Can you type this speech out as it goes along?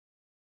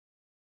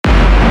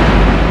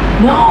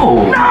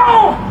No.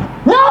 No!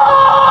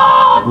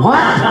 No!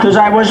 What? Because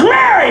I was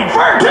married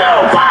for 2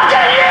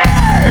 fucking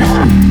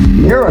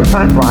years! You're a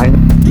cunt,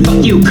 Brian.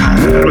 Fuck you,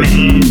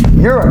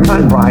 Carmen. You're a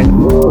cunt, Brian.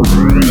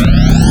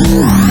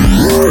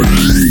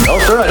 No,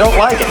 sir, I don't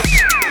like it.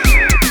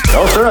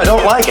 No, sir, I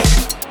don't like it.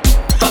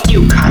 Fuck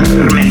you,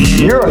 Carmen.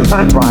 You're a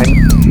cunt, Brian.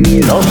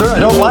 No, sir, I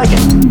don't like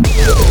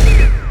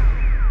it.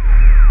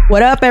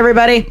 What up,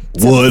 everybody?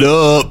 What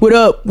up? What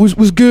up?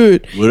 Was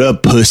good? What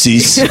up,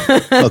 pussies?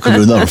 Welcome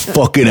to another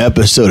fucking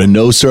episode of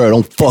No Sir, I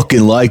Don't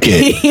Fucking Like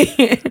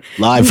It.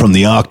 Live from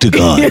the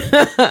Octagon.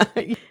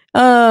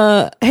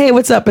 Hey,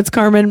 what's up? It's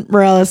Carmen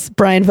Morales,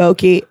 Brian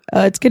Vokey.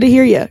 It's good to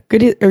hear you.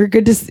 Good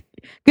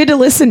to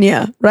listen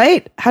you,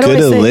 right? How do Good I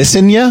to say?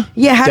 listen ya?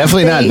 Yeah, how do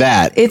Definitely we not say-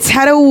 that. It's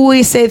how do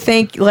we say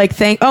thank you?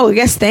 Oh, I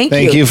guess thank you.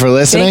 Thank you for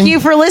listening? Thank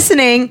you for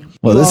listening.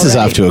 Well, this is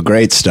All off right. to a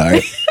great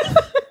start.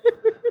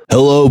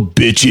 Hello,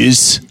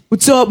 bitches.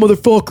 What's up,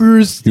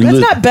 motherfuckers? You're That's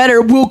li- not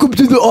better. Welcome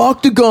to the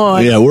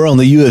Octagon. Yeah, we're on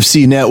the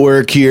UFC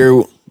network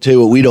here. Tell you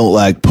what, we don't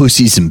like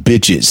pussies and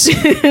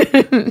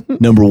bitches.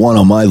 Number one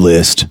on my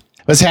list.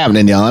 What's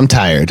happening, y'all? I'm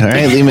tired. All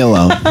right, leave me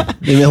alone.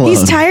 Leave me alone.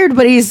 He's tired,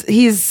 but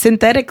he's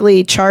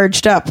synthetically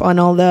charged up on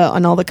all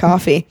the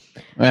coffee.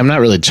 I'm not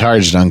really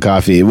charged on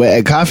coffee.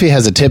 Coffee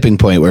has a tipping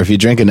point where if you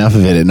drink enough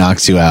of it, it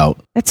knocks you out.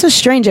 That's so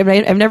strange.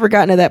 I've never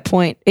gotten to that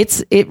point.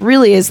 It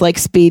really is like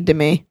speed to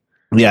me.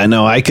 Yeah,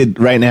 no, I could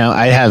right now.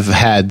 I have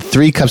had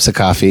 3 cups of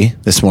coffee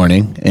this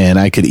morning, and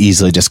I could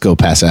easily just go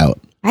pass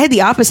out. I had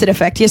the opposite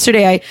effect.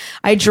 Yesterday,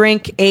 I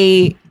drank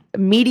a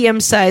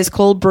medium-sized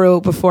cold brew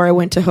before I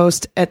went to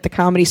host at the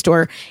Comedy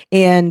Store,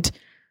 and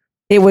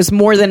it was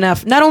more than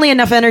enough. Not only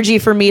enough energy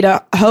for me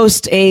to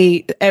host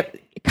a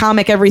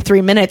comic every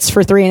 3 minutes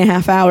for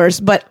 3.5 hours,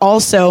 but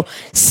also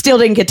still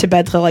didn't get to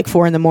bed till like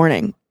 4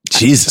 a.m.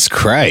 Jesus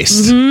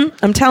Christ. Mm-hmm.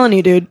 I'm telling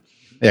you, dude.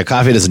 Yeah,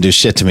 coffee doesn't do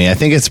shit to me. I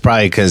think it's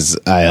probably because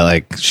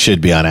I should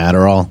be on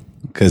Adderall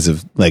because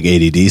of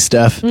ADD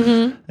stuff.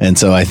 Mm-hmm. And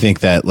so I think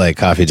that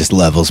coffee just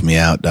levels me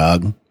out,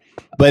 dog.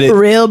 But For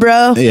real,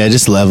 bro? Yeah, it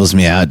just levels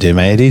me out, dude.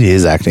 My ADD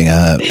is acting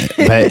up.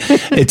 But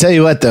I tell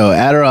you what, though,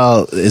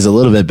 Adderall is a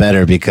little bit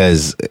better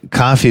because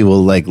coffee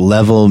will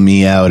level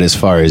me out as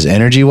far as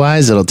energy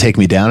wise. It'll take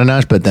me down a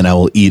notch, but then I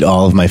will eat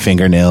all of my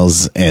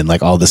fingernails and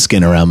all the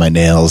skin around my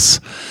nails.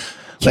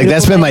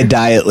 That's been my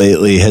diet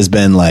lately, has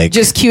been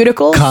Just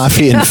cuticles?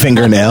 coffee and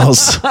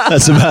fingernails.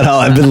 That's about all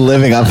I've been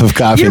living off of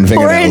coffee Your and poor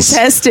fingernails.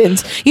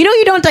 intestines. You know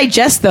you don't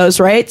digest those,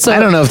 right? So I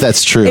don't know if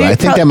that's true. It I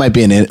think that might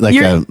be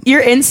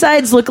your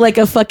insides look like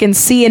a fucking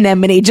sea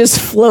anemone just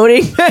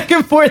floating back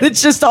and forth.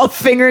 It's just all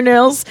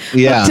fingernails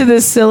Yeah. up to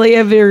the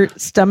cilia of your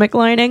stomach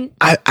lining.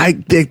 I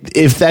think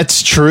if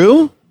that's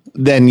true,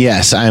 then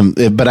yes,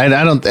 but I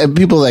don't,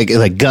 people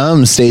like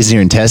gum stays in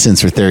your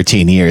intestines for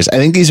 13 years. I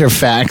think these are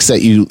facts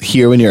that you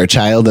hear when you're a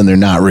child and they're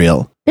not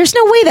real. There's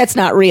no way that's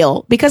not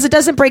real because it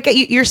doesn't break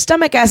your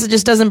stomach acid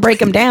just doesn't break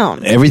them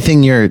down.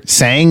 Everything you're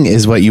saying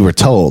is what you were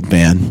told,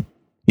 man.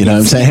 You know what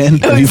I'm saying?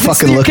 Have you Is this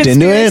fucking your looked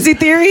into it? conspiracy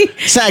theory?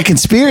 It's not a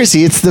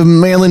conspiracy. It's the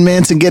Marilyn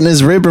Manson getting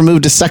his rib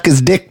removed to suck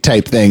his dick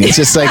type thing. It's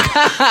just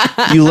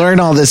you learn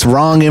all this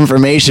wrong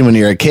information when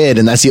you're a kid,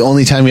 and that's the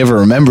only time you ever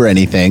remember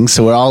anything.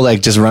 So we're all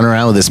just running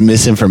around with this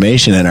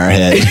misinformation in our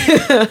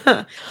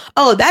head.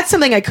 Oh, that's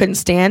something I couldn't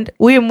stand.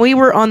 We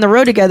were on the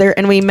road together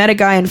and we met a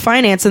guy in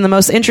finance, and the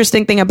most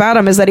interesting thing about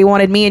him is that he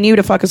wanted me and you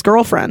to fuck his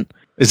girlfriend.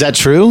 Is that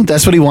true?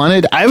 That's what he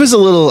wanted? I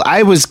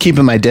was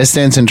keeping my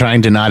distance and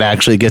trying to not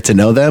actually get to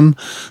know them.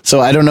 So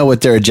I don't know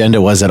what their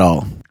agenda was at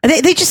all.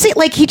 They just say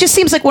he just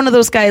seems like one of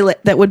those guys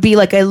that would be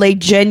a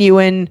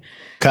genuine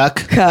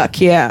cuck,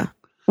 yeah.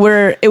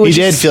 Where it was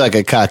He did feel like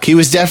a cuck. He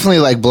was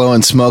definitely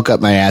blowing smoke up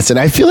my ass. And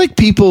I feel like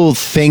people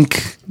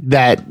think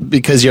that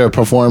because you're a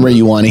performer,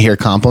 you want to hear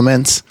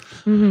compliments.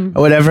 Or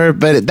whatever,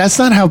 but that's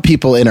not how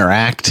people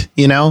interact,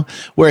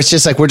 where it's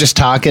just we're just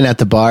talking at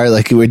the bar,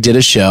 we did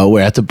a show, we're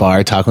at the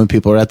bar talking with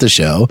people, we're at the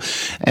show,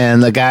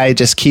 and the guy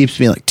just keeps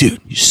being dude,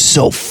 you're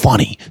so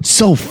funny,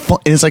 so fun.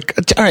 And it's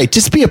all right,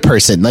 just be a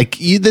person. I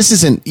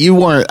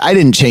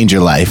didn't change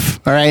your life,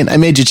 all right? I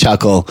made you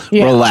chuckle,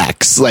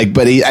 relax.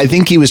 But I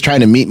think he was trying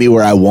to meet me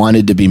where I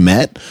wanted to be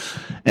met,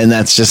 and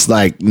that's just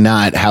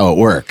not how it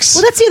works.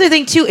 Well, that's the other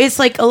thing too. It's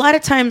a lot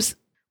of times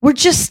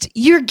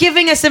you're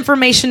giving us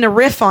information to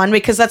riff on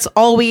because that's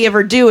all we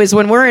ever do is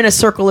when we're in a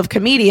circle of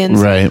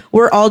comedians, right?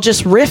 We're all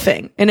just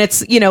riffing, and it's,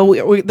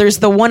 there's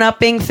the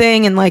one-upping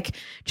thing and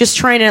just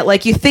trying to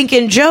you think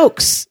in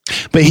jokes.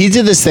 But he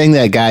did this thing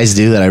that guys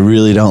do that I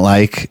really don't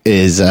like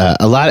is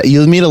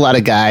you'll meet a lot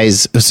of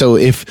guys. So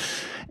if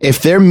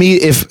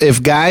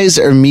guys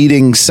are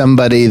meeting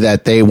somebody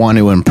that they want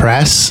to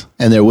impress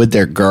and they're with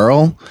their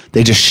girl,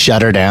 they just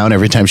shut her down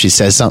every time she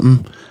says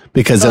something.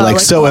 Because they're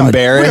so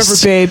embarrassed.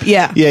 Whatever, babe.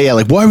 Yeah. Yeah.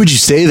 Why would you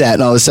say that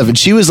and all this stuff? And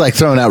she was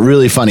throwing out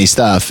really funny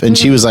stuff. And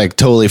she was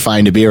totally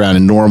fine to be around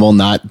and normal,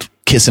 not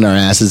kissing our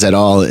asses at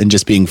all and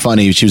just being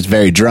funny. She was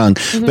very drunk,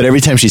 Mm-hmm. but every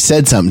time she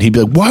said something, he'd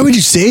be like, "Why would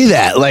you say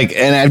that?" Like,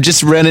 and I've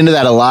just run into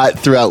that a lot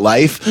throughout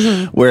life,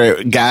 Mm-hmm.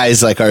 where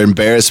guys like are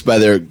embarrassed by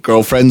their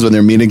girlfriends when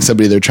they're meeting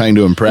somebody they're trying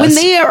to impress. When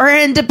they are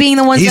end up being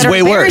the ones He's that are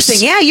way worse.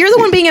 embarrassing. Yeah, you're the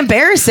one being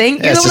embarrassing.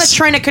 You're it's the one that's just-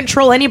 trying to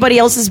control anybody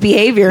else's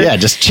behavior. Yeah,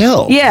 just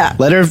chill. Yeah.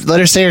 let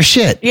her say her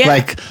shit. Yeah.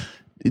 Like,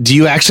 do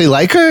you actually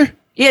like her?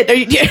 Yeah.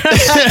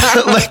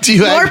 Like, do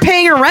you? You're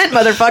paying your rent,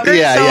 motherfucker.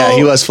 Yeah, so- yeah.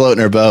 He was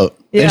floating her boat,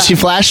 Yeah. and she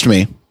flashed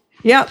me.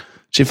 Yep.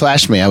 She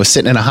flashed me. I was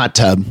sitting in a hot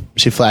tub.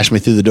 She flashed me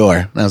through the door,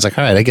 and I was like,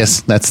 "All right, I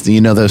guess that's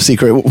the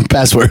secret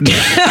password."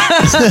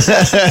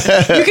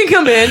 You can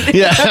come in.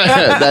 Yeah,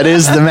 that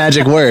is the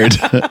magic word.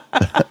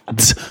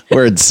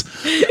 Words.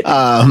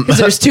 Because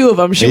there's two of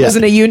them. She Yeah.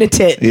 wasn't a unit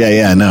tit.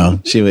 Yeah. No,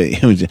 she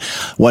was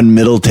one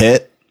middle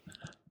tit.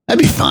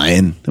 That'd be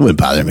fine. It wouldn't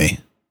bother me.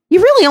 You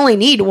really only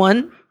need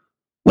one.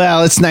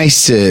 Well, it's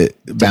nice to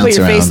bounce Put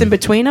your around. face in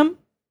between them.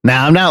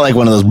 Now, I'm not like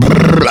one of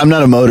those. I'm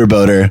not a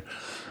motorboater.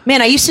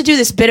 Man, I used to do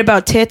this bit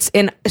about tits,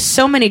 and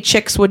so many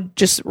chicks would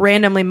just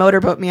randomly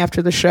motorboat me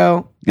after the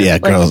show. Yeah,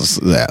 Like, girls.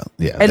 Yeah.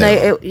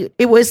 And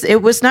it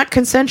was not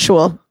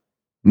consensual.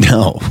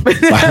 No,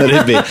 why would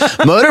it be?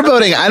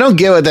 Motorboating, I don't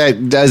get what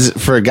that does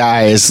for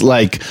guys.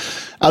 Like,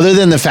 other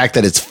than the fact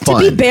that it's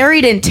fun, Be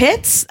buried in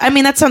tits? I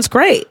mean, that sounds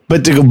great.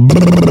 but to go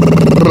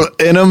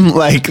in them,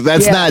 like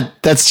that's Yeah.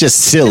 that's just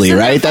silly, They're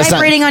right? That's not.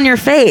 vibrating on your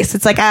face.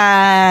 It's like,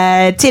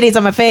 titties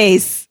on my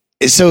face.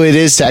 So it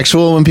is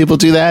sexual when people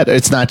do that.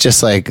 It's not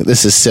just like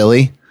this is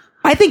silly.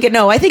 I think it.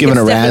 No, I think Giving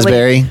it's a definitely-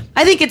 raspberry?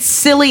 I think it's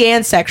silly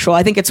and sexual.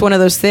 I think it's one of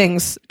those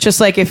things. Just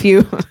like if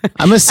you,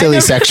 I'm a silly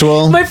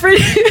sexual. my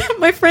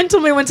friend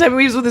told me one time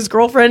when he was with his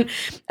girlfriend.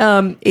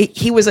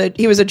 He was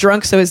a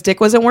drunk, so his dick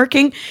wasn't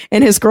working,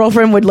 and his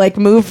girlfriend would like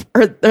move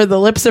the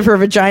lips of her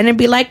vagina and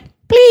be like,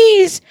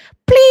 "Please,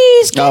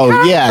 please." get Oh,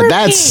 hard yeah, for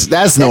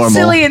that's me." normal.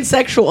 Silly and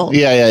sexual.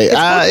 Yeah. It's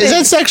both Is that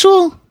things.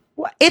 sexual?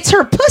 It's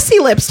her pussy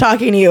lips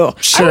talking to you. I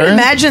Sure. would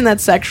imagine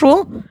that's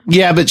sexual.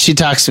 Yeah, but she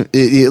talks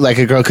like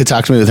a girl could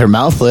talk to me with her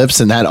mouth lips,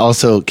 and that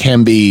also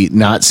can be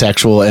not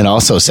sexual and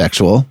also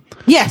sexual.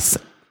 Yes.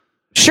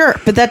 Sure,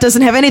 but that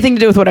doesn't have anything to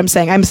do with what I'm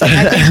saying. I think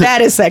that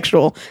is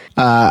sexual.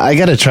 I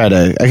gotta try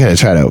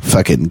to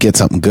fucking get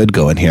something good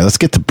going here. Let's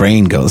get the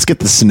brain going. Let's get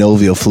the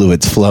synovial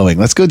fluids flowing.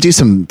 Let's go do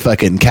some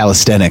fucking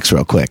calisthenics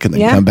real quick, and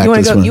then Yeah, come back you to want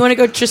this to go? one. You want to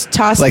go? Just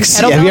toss Like,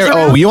 the have you kettlebells ever,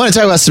 around? you want to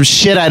talk about some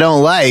shit I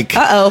don't like?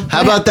 Uh-oh.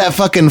 How about that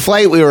fucking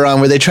flight we were on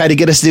where they tried to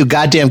get us to do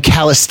goddamn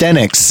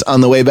calisthenics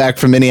on the way back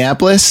from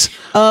Minneapolis?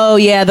 Oh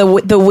yeah, the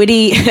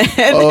witty.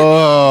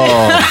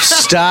 Oh,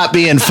 stop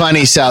being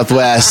funny,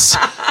 Southwest.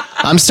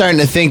 I'm starting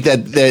to think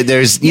that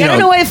there's, you I don't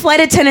know why flight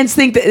attendants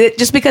think that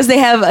just because they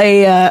have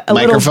a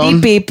little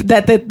Microphone? beep beep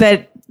that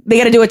they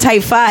got to do a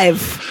type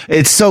 5.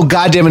 it's so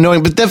goddamn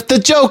annoying. But the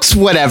jokes,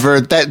 whatever,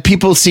 that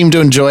people seem to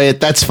enjoy it.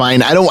 That's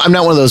fine. I'm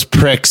not one of those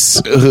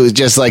pricks who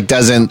just like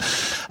doesn't,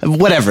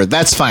 whatever.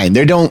 That's fine.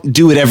 They don't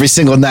do it every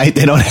single night.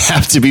 They don't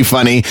have to be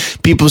funny.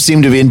 People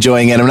seem to be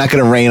enjoying it. I'm not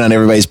going to rain on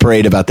everybody's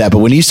parade about that. But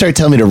when you start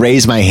telling me to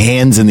raise my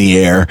hands in the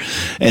air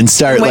and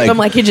start Wave them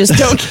like you just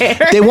don't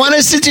care. they want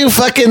us to do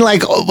fucking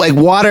like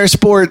water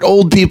sport,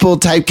 old people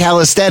type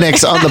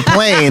calisthenics on the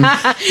plane.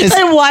 It's-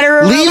 And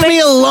water Leave aerobics. me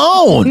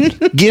alone.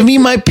 Give me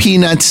my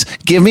peanuts.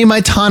 Give me my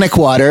tonic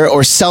water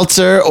or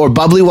seltzer or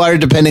bubbly water,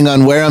 depending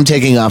on where I'm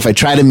taking off. I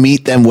try to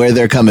meet them where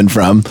they're coming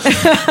from.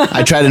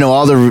 I try to know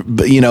all the,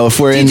 if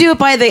we're Do in. you do it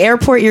by the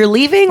airport you're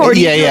leaving, or do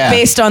you Yeah, do yeah. it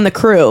based on the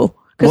crew?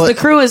 Because Well, the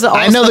crew is also.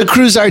 I know the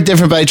crews are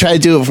different, but I try to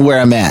do it from where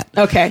I'm at.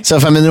 Okay. So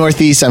if I'm in the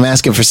Northeast, I'm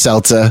asking for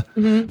seltzer.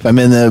 If I'm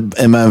in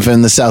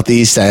the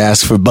Southeast, I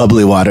ask for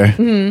bubbly water.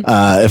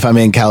 If I'm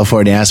in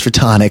California, I ask for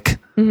tonic.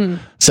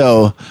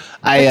 So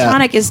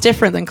Tonic is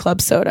different than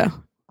club soda.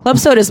 Club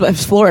soda is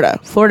Florida.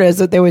 Florida is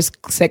they always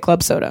say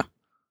club soda.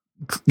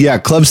 yeah,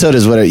 club soda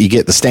is what you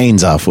get the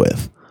stains off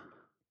with.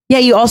 Yeah,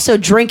 you also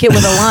drink it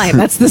with a lime.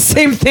 That's the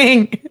same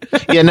thing.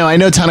 Yeah, no, I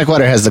know tonic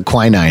water has the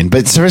quinine,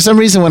 but for some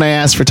reason, when I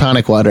ask for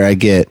tonic water, I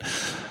get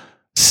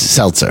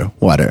seltzer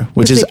water,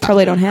 which They is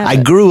probably don't have I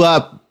it. grew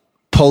up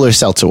Polar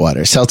seltzer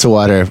water,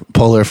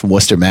 Polar from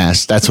Worcester,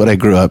 Mass. That's what I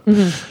grew up.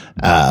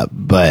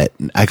 But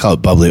I call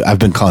it bubbly. I've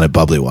been calling it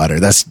bubbly water.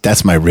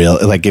 That's my real.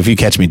 Like if you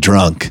catch me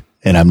drunk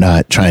and I'm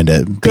not trying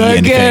to be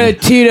anything.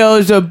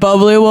 Tito's of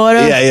bubbly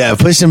water. Yeah.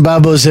 Put some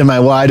bubbles in my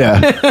water.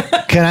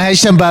 Can I have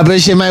some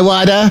bubbles in my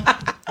water?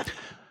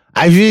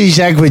 I really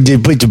like when they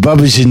put the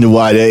bubbles in the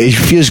water. It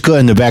feels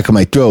good in the back of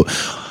my throat.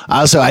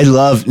 Also,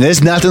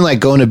 there's nothing like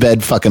going to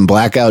bed fucking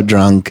blackout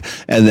drunk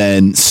and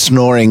then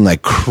snoring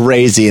like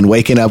crazy and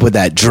waking up with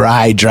that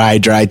dry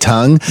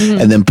tongue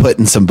and then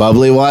putting some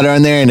bubbly water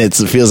on there and it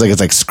feels like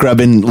it's like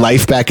scrubbing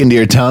life back into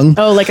your tongue.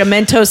 Oh, like a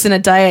Mentos and a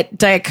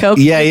Diet Coke.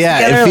 Yeah.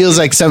 together? It feels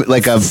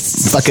like a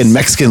fucking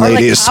Mexican Or lady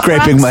like is Pop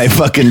scraping Rocks. my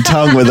fucking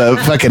tongue with a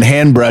fucking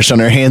hand brush on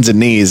her hands and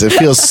knees. It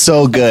feels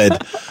so good.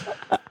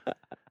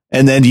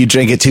 And then you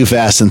drink it too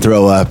fast and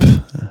throw up.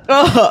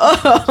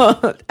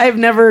 I've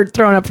never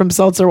thrown up from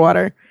seltzer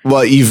water.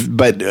 Well,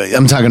 but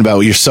I'm talking about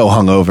you're so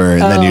hungover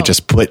and then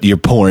you're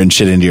pouring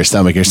shit into your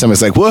stomach. Your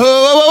stomach's like,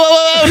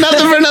 whoa,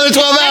 nothing for another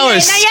 12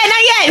 hours. Not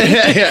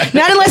yet.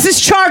 Not unless it's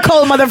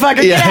charcoal,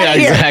 motherfucker. Get out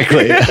of here.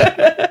 Exactly.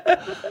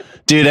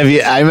 Dude,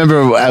 I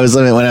remember when I was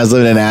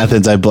living in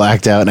Athens, I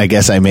blacked out and I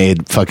guess I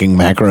made fucking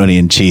macaroni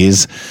and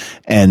cheese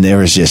and there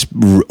was just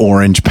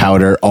orange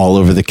powder all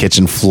over the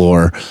kitchen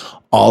floor,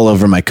 all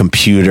over my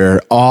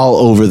computer, all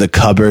over the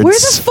cupboards. Where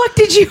the fuck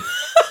did you...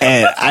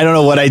 And I don't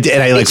know what I did.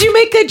 Did you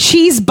make a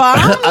cheese bomb?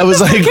 I was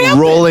like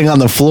rolling on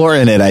the floor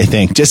in it, I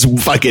think. Just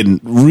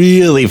fucking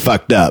really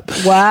fucked up.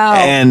 Wow.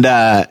 And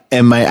I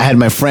had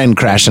my friend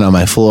crashing on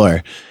my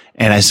floor.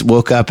 And I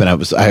woke up and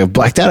I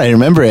blacked out. I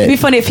remember it. It'd be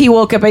funny if he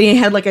woke up and he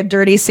had like a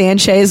dirty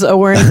Sanchez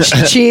orange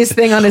cheese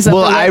thing on his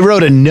Well, I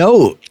wrote a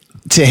note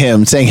to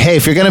him saying, hey,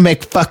 if you're going to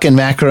make fucking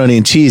macaroni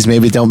and cheese,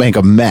 maybe don't make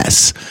a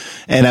mess.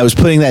 And I was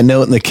putting that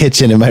note in the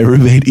kitchen and my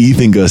roommate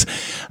Ethan goes,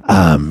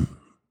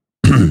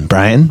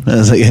 Brian, I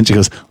was like, and she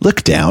goes,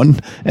 look down.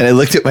 And I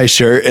looked at my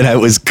shirt and I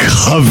was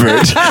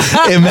covered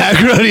in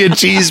macaroni and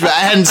cheese, but I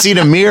hadn't seen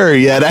a mirror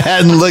yet. I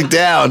hadn't looked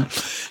down.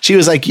 She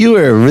was like, we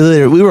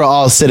were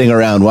all sitting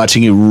around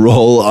watching you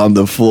roll on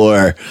the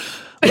floor,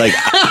 like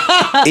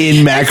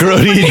in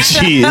macaroni and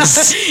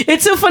cheese.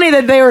 It's so funny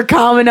that they were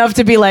calm enough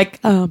to be like,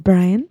 oh,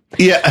 Brian.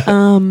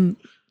 Yeah.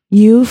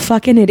 You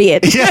fucking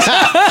idiot. Yeah.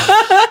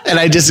 And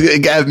I just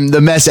got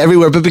the mess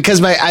everywhere. But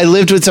because I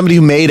lived with somebody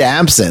who made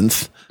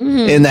absinthe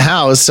in the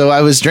house, so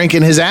I was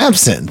drinking his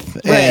absinthe.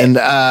 Right.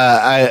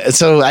 And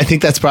so I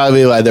think that's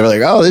probably why they were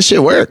like, oh, this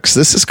shit works.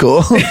 This is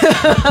cool.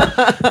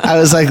 I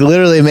was like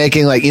literally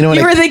making like, you know what?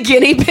 You were the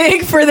guinea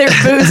pig for their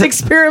booze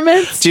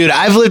experiments? Dude,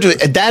 I've lived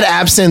with that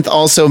absinthe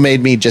also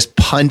made me just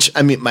punch.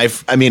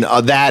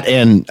 That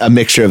and a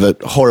mixture of a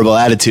horrible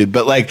attitude.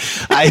 But like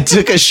I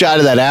took a shot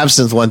of that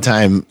absinthe one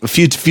time, a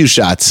few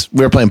shots.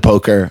 We were playing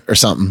poker or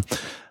something.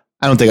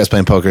 I don't think I was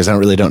playing poker. I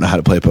don't know how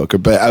to play poker,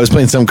 but I was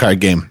playing some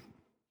card game.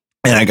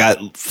 And I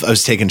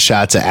was taking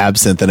shots of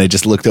absinthe and I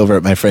just looked over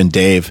at my friend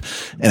Dave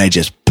and I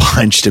just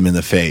punched him in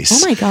the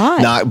face. Oh my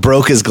God.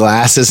 Broke his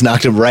glasses,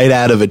 knocked him right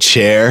out of a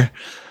chair.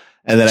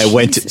 And then I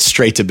went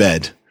straight to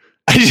bed.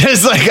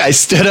 I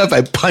stood up,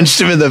 I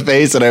punched him in the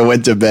face and I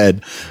went to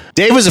bed.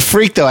 Dave was a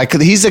freak though.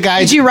 He's a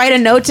guy. Did you write a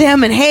note to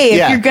him and hey,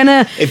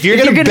 if you're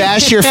gonna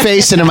bash your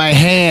face into my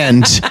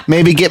hand,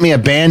 maybe get me a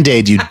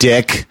Band-Aid, you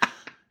dick.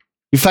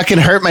 You fucking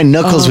hurt my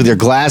knuckles with your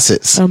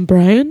glasses.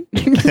 Brian?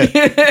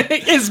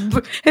 His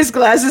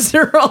glasses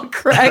are all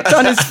cracked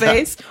on his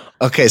face.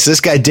 Okay, so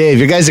this guy, Dave,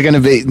 you guys are going to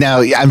be...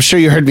 Now, I'm sure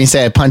you heard me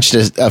say I punched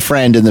a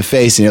friend in the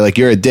face, and you're like,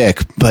 you're a dick,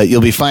 but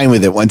you'll be fine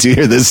with it once you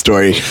hear this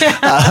story.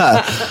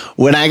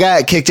 When I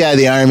got kicked out of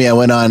the Army, I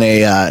went on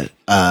a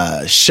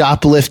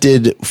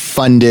shoplifted,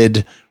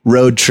 funded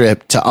road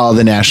trip to all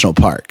the national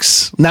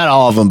parks. Not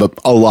all of them, but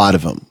a lot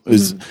of them.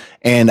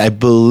 And I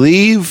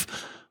believe...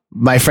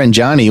 My friend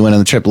Johnny went on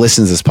the trip,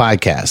 listens to this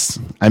podcast.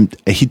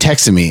 He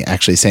texted me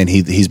actually saying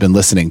he's been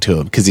listening to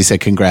him because he said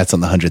congrats on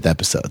the 100th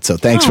episode. So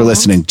thanks for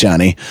listening,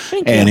 Johnny.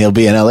 Thank you. He'll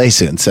be in LA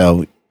soon.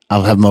 So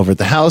I'll have him over at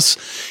the house.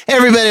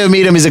 Everybody will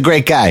meet him. He's a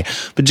great guy.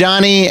 But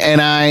Johnny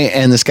and I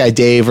and this guy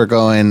Dave are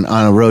going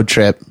on a road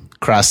trip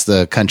across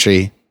the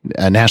country,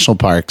 national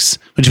parks,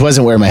 which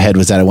wasn't where my head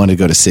was at. I wanted to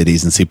go to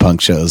cities and see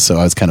punk shows. So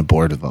I was kind of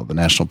bored with all the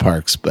national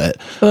parks,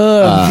 but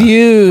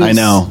views. I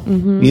know,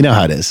 you know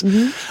how it is.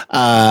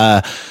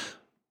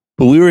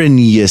 But we were in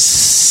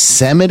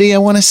Yosemite, I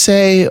want to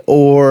say,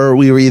 or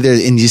we were either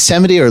in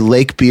Yosemite or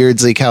Lake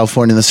Beardsley,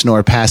 California, in the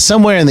Sonora Pass,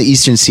 somewhere in the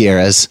Eastern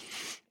Sierras.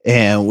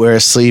 And we're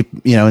asleep,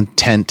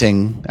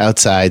 tenting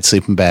outside,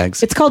 sleeping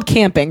bags. It's called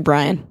camping,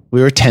 Brian.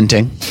 We were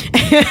tenting.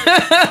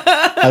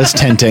 I was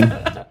tenting.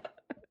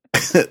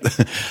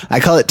 I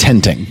call it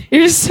tenting.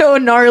 You're so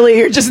gnarly.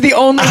 You're just the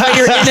only way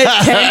you're in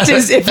a tent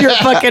is if you're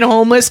fucking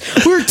homeless.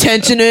 We're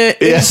tenting it.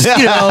 It's,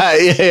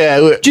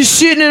 just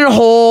sitting in a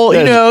hole,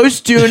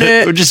 just doing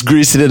it. We're just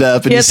greasing it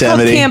up in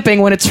Yosemite. It's called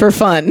camping when it's for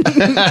fun.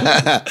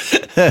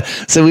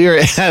 So we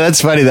were,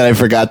 that's funny that I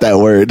forgot that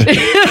word.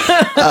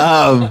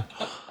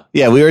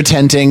 We were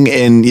tenting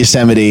in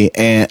Yosemite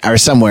or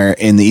somewhere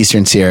in the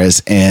Eastern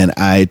Sierras, and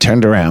I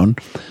turned around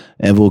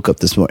and woke up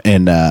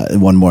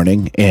one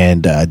morning,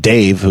 and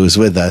Dave, who was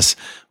with us,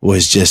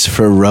 was just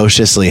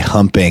ferociously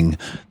humping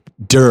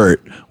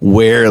dirt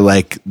where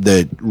like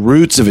the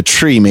roots of a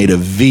tree made a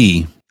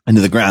V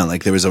into the ground.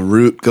 Like there was a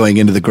root going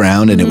into the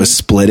ground and it was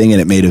splitting and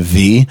it made a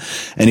V,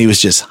 and he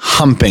was just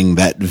humping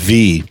that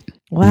V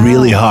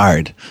really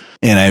hard.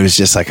 And I was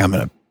just like, I'm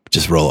going to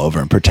just roll over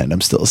and pretend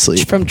I'm still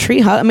asleep. From tree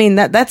hug. I mean,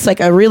 that's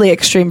like a really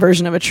extreme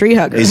version of a tree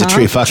hugger. He's a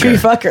tree fucker. Tree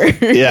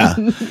fucker. Yeah.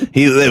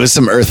 It was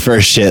some Earth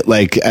First shit.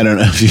 Like, I don't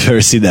know if you've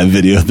ever seen that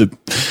video of the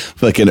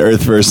fucking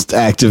Earth First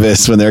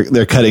activists when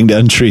they're cutting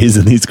down trees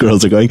and these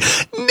girls are going,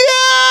 no!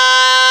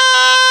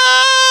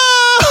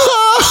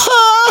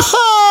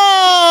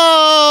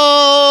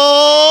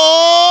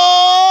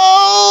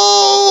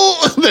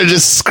 They're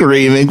just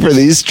screaming for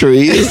these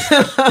trees.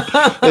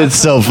 It's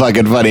so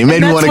fucking funny. It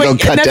made me want to go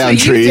cut down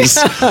trees.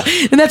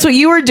 And that's what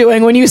you were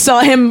doing when you saw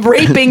him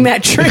raping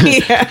that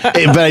tree.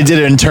 But I did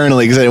it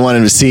internally because I didn't want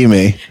him to see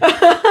me.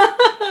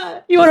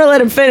 You want to let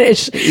him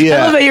finish. Yeah.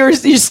 I love that you're a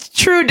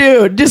true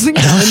dude. Just, you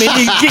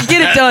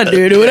get it done,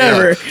 dude.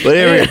 Whatever.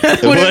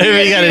 Yeah.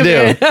 Whatever you got to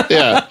do.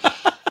 Yeah.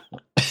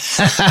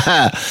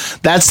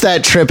 That's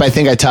that trip. I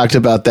think I talked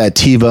about that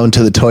T-bone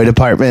to the toy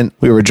department.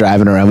 We were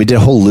driving around. We did a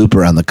whole loop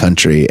around the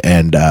country,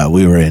 and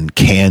we were in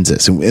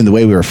Kansas. And the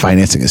way we were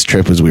financing this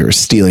trip was we were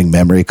stealing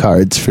memory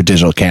cards for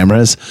digital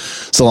cameras.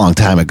 It's a long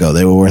time ago.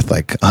 They were worth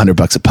like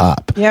 $100 a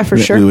pop. Yeah, for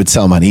sure. We would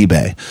sell them on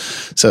eBay.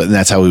 So and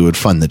that's how we would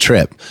fund the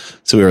trip.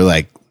 So we were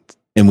like,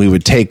 and we were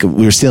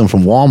stealing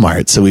from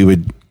Walmart.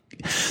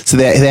 So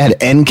they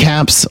had end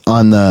caps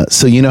on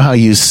so you know how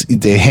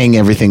they hang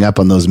everything up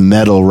on those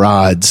metal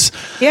rods.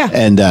 Yeah.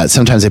 And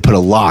sometimes they put a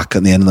lock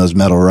on the end of those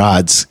metal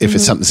rods if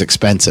it's something's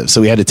expensive.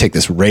 So we had to take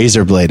this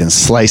razor blade and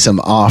slice them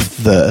off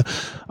the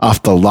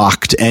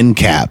locked end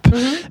cap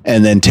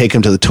and then take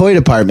them to the toy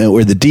department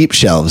where the deep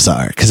shelves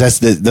are. Cause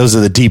those are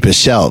the deepest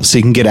shelves. So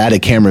you can get out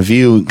of camera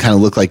view, kind of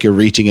look like you're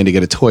reaching in to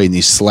get a toy, and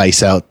you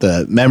slice out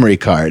the memory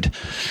card.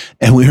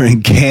 And we were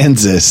in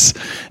Kansas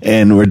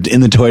and we're in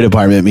the toy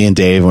department, me and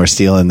Dave, and we're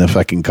stealing the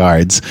fucking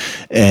cards.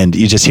 And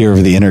you just hear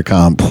over the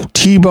intercom,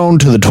 T-bone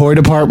to the toy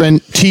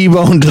department,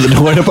 T-bone to the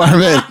toy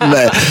department.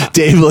 And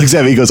Dave looks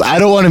at me, he goes, I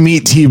don't want to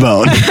meet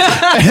T-bone.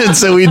 And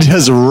so we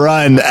just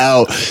run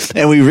out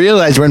and we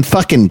realize we're in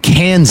fucking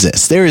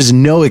Kansas. There is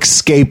no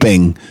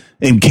escaping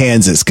in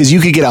Kansas because you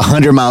could get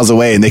 100 miles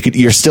away and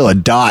you're still a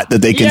dot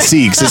that they can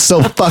see because it's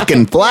so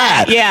fucking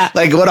flat. Yeah.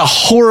 Like what a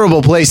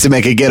horrible place to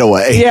make a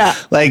getaway. Yeah.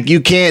 Like you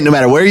can't, no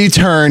matter where you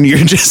turn, you're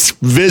just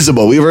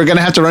visible. We were going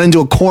to have to run into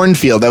a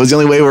cornfield. That was the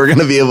only way we were going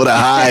to be able to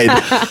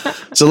hide.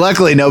 So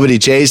luckily nobody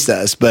chased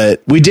us,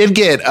 but we did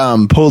get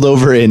pulled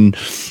over in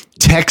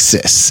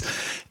Texas,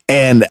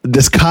 and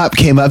this cop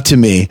came up to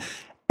me.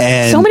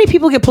 And so many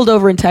people get pulled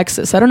over in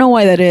Texas. I don't know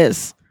why that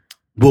is.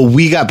 Well,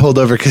 we got pulled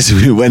over because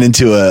we went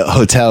into a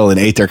hotel and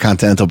ate their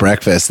continental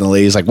breakfast. And the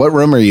lady's like, what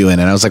room are you in?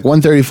 And I was like,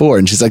 134.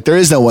 And she's like, there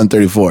is no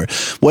 134.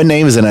 What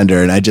name is it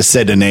under? And I just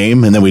said a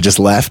name, and then we just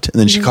left. And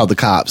then she called the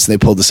cops and they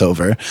pulled us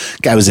over.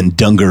 Guy was in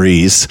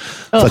dungarees,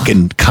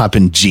 fucking cop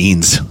in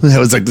jeans. I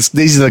was like,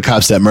 these are the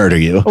cops that murder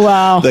you.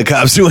 Wow. The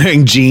cops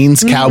wearing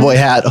jeans, cowboy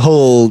hat, the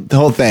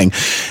whole thing.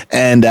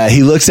 And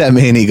he looks at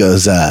me and he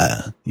goes,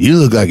 you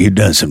look like you've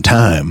done some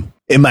time.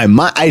 In my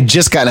mind, I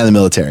just got out of the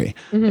military.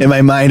 In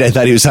my mind, I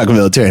thought he was talking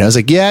military. And I was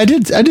like, yeah, I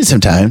did some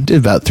time. Did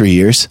about 3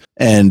 years.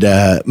 And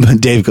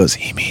Dave goes,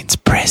 he means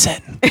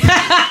prison.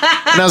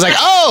 And I was like,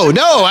 oh,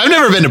 no, I've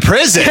never been to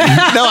prison.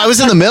 No, I was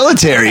in the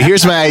military.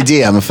 Here's my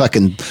ID. I'm a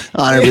fucking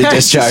honorably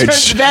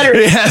discharged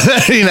veteran.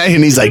 Yeah,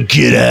 and he's like,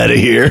 get out of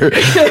here. But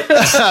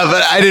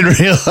I didn't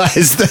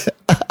realize that.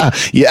 I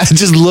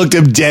just looked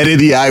him dead in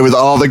the eye with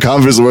all the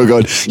confidence in the world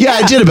going, yeah,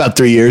 I did about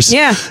 3 years.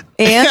 Yeah.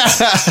 And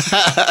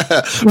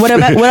what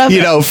about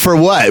you know, for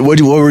what?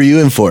 What were you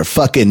in for?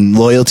 Fucking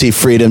loyalty,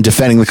 freedom,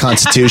 defending the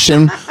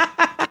Constitution.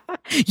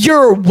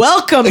 You're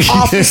welcome,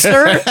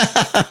 officer.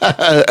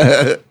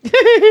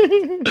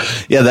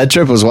 Yeah, that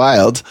trip was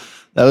wild.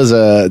 There was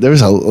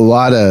a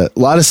lot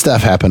of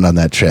stuff happened on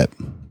that trip.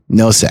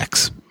 No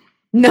sex.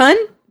 None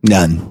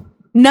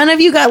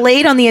of you got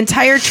laid on the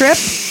entire trip?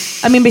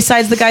 I mean,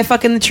 besides the guy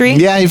fucking the tree?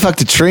 Yeah, he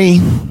fucked a tree.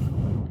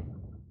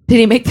 Did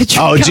he make the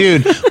tree? Oh,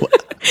 dude.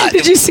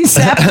 Did you see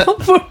sap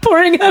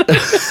pouring out?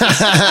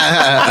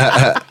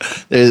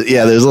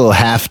 There's little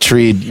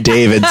half-tree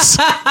Davids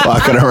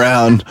walking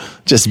around,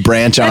 just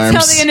branch arms.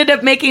 That's how they ended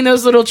up making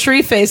those little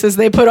tree faces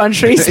they put on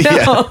trees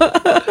now.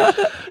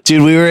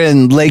 Dude, we were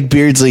in Lake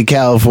Beardsley,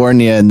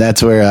 California, and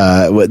that's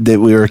where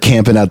we were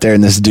camping out there,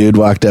 and this dude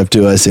walked up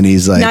to us, and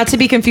he's like... Not to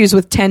be confused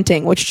with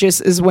tenting, which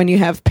just is when you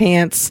have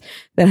pants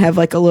that have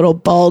like a little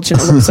bulge and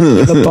it looks like you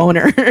have a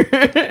boner.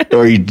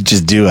 Or you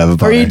just do have a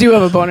boner. Or you do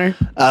have a boner.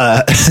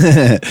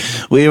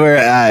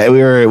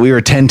 We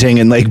were tenting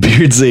in Lake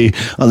Beardsley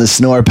on the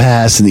Snore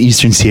Pass in the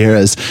Eastern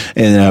Sierras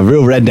in a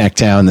real redneck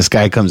town. This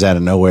guy comes out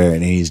of nowhere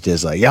and he's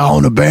just like, y'all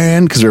in a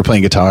band? Because we were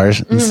playing guitars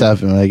and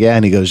stuff. And we're like, yeah.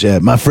 And he goes, yeah,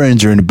 my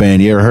friends are in a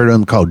band. You ever heard of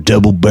them? Called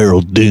Double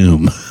Barrel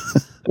Doom.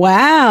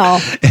 Wow.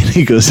 And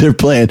he goes, they're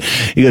playing.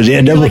 He goes, yeah,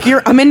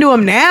 I'm into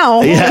them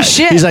now. Yeah. Holy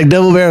shit. He's like,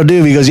 Double Barrel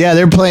Doom. He goes, yeah,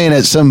 they're playing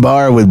at some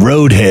bar with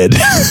Roadhead.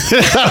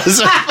 That was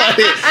so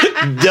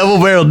funny.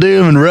 Double Barrel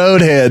Doom and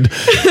Roadhead.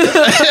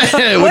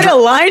 What a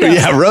lineup.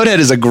 Yeah, Roadhead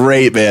is a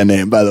great band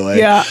name, by the way.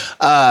 Yeah.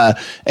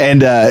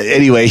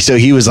 Anyway, so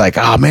he was like,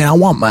 oh man, I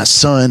want my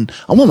son.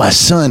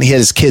 He had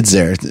his kids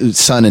there,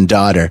 son and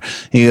daughter.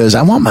 He goes,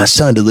 I want my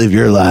son to live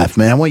your life,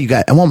 man. I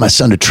want my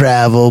son to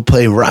travel,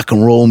 play rock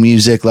and roll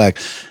music. Like,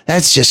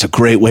 that's just a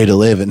great way to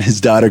live. And his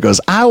daughter goes,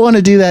 I want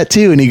to do that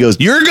too. And he goes,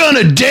 you're going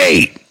to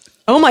date.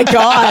 Oh my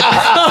God.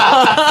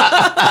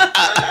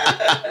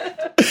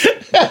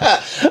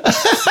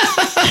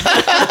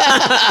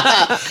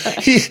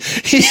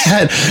 he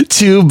had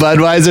two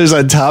Budweisers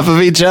on top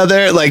of each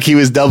other, like he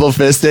was double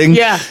fisting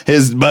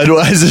his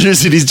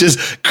Budweisers, and he's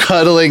just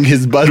cuddling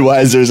his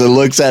Budweisers and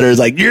looks at her, is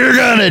like, "You're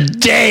gonna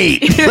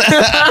date,"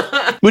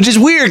 which is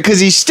weird because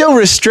he's still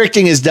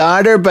restricting his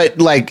daughter, but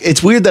like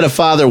it's weird that a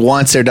father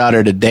wants their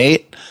daughter to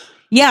date.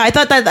 Yeah,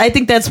 I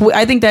think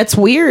that's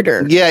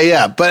weirder.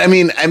 Yeah, but I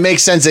mean, it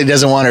makes sense that he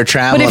doesn't want her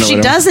traveling. But if she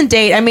doesn't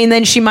date, I mean,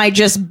 then she might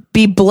just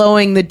be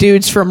blowing the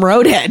dudes from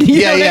Roadhead.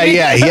 Yeah.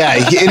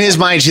 In his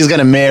mind, she's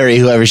gonna marry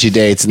whoever she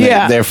dates, and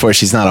therefore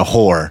she's not a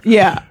whore.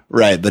 Yeah.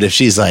 Right, but if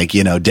she's like,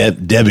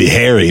 Debbie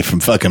Harry from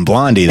fucking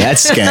Blondie,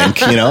 that's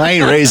skank. I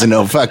ain't raising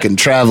no fucking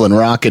traveling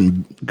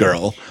rockin'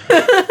 girl.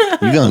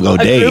 You're gonna go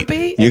date.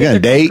 Groupie? You're gonna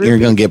date. You're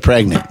gonna get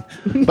pregnant.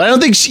 But I don't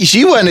think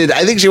she wanted.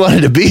 I think she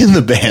wanted to be in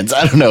the bands.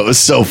 I don't know. It was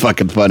so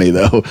fucking funny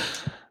though.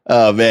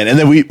 Oh man! And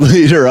then we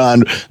later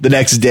on the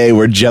next day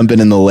we're jumping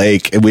in the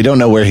lake and we don't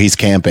know where he's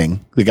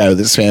camping. The guy with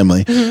his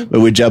family, but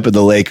we jump in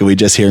the lake and we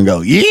just hear him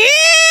go, "Yeah,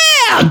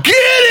 get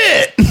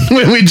it!"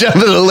 When we jump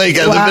in the lake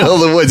out in the middle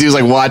of the woods, he was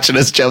like watching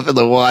us jump in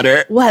the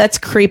water. Wow, that's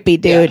creepy,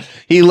 dude. Yeah.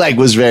 He like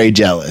was very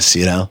jealous,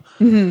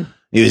 Mm-hmm.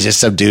 He was just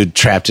some dude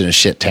trapped in a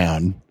shit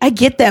town. I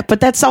get that, but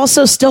that's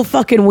also still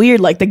fucking weird.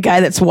 Like the guy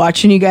that's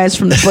watching you guys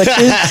from the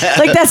bushes.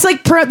 Like that's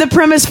like the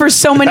premise for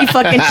so many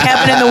fucking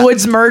cabin in the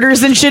woods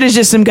murders and shit is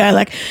just some guy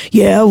like,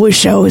 yeah, I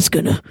wish I was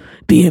gonna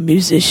be a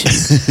musician,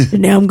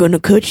 and now I'm gonna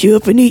cut you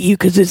up and eat you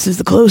because this is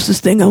the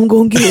closest thing I'm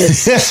gonna get.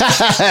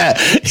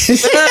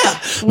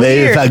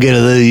 Maybe if I get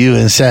a little you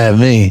inside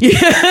me,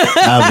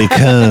 I'll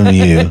become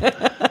you.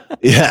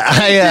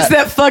 Yeah, just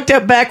that fucked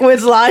up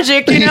backwoods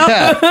logic,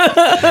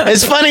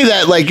 It's funny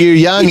that like you're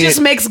young. He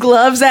just makes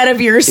gloves out of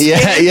your skin.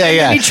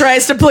 Yeah. He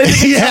tries to play the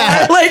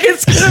guitar like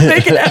it's gonna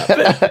make it happen.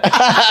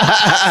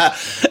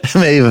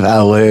 Maybe if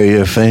I wear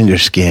your finger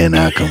skin,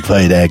 I can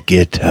play that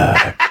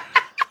guitar.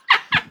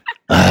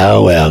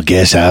 Oh well,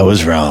 guess I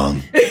was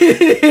wrong.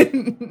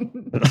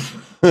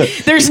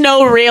 There's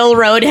no real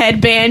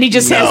Roadhead band. He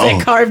just has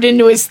it carved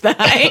into his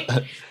thigh.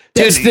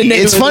 Dude,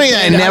 it's funny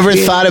that I never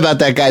thought about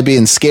that guy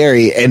being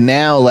scary, and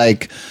now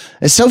like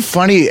it's so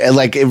funny.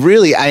 Like it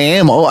really,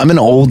 I'm an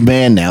old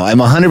man now. I'm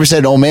 100%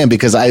 an old man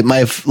because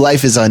my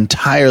life is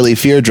entirely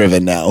fear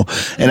driven now,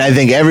 and I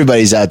think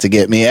everybody's out to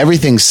get me.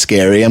 Everything's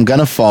scary. I'm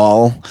gonna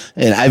fall,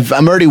 and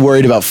I'm already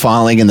worried about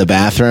falling in the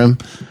bathroom.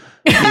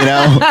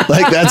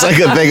 Like that's like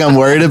a thing I'm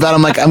worried about.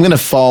 I'm like, I'm gonna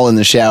fall in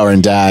the shower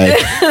and die.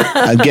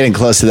 I'm getting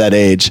close to that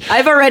age.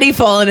 I've already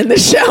fallen in the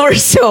shower,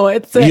 so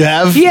it's you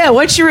have? Yeah,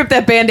 once you rip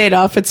that Band-Aid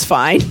off, it's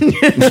fine.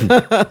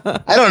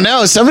 I don't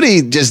know.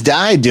 Somebody just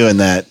died doing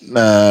that.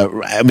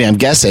 I mean, I'm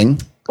guessing.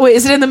 Wait,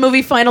 is it in the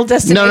movie Final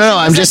Destination? No.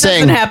 I'm just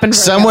saying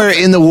somewhere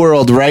in the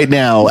world right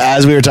now,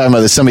 as we were talking about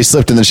this, somebody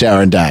slipped in the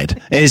shower and died.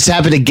 And it's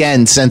happened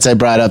again since I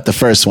brought up the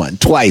first one.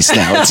 Twice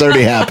now. It's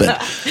already happened.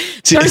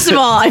 First of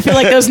all, I feel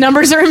like those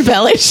numbers are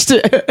embellished. 2?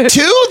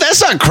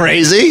 That's not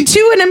crazy.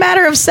 2 in a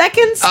matter of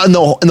seconds? In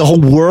the whole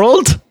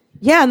world?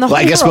 Yeah, in the whole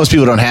world. I guess most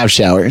people don't have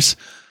showers.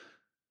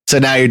 So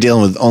now you're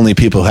dealing with only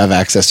people who have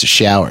access to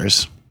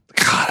showers.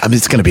 God, I mean,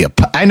 it's going to be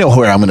I know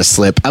where I'm going to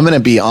slip. I'm going to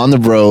be on the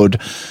road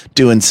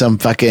doing some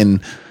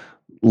fucking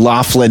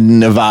Laughlin,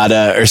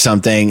 Nevada or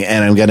something,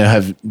 and I'm going to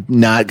have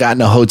not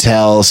gotten a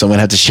hotel, so I'm going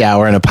to have to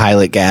shower in a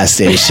Pilot gas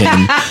station.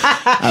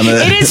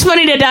 It is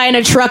funny to die in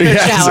a trucker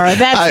shower.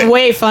 That's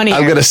way funnier.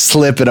 I'm going to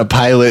slip in a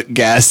Pilot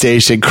gas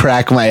station,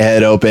 crack my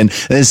head open,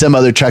 and then some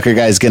other trucker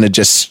guy is going to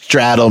just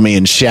straddle me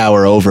and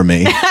shower over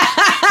me.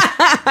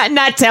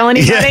 Not tell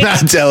anybody. Yeah,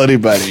 not tell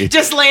anybody.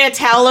 Just lay a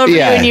towel over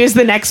you and use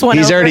the next one.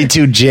 He's over. already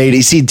too jaded.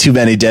 He's seen too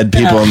many dead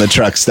people in the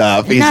truck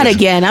stop. Not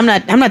again. I'm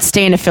not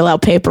staying to fill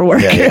out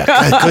paperwork.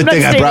 Yeah. Good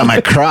thing I brought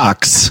my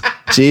Crocs.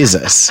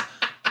 Jesus.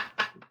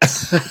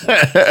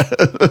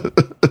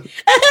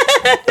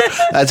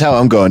 That's how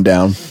I'm going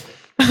down.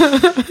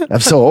 I'm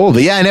so old.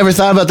 But yeah, I never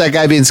thought about that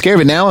guy being scared,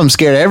 but now I'm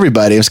scared of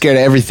everybody. I'm scared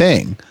of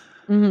everything.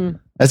 Mm-hmm.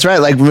 That's right.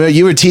 Like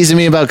you were teasing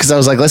me about, because I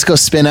was like, let's go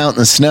spin out in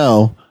the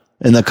snow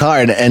in the car,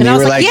 and you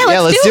were like,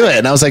 yeah, let's do it.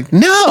 And I was like,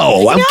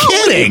 no, I'm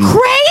kidding.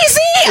 Crazy.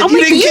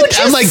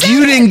 I'm like,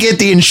 you didn't get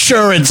the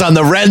insurance on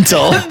the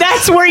rental.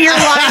 That's where your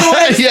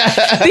line was.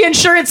 Yeah. The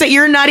insurance that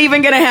you're not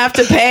even going to have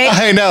to pay.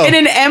 I know. In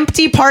an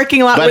empty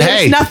parking lot where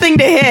there's nothing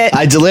to hit.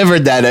 I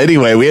delivered that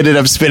anyway. We ended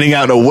up spinning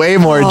out in a way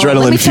more adrenaline fueled.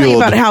 Let me tell you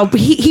about how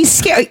he's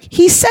scared.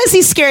 He says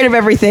he's scared of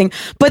everything,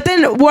 but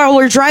then while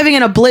we're driving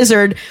in a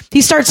blizzard, he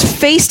starts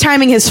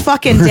FaceTiming his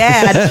fucking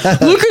dad.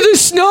 Look at the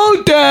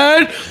snow,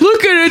 Dad.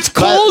 Look at it. It's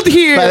cold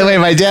here. By the way,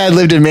 my dad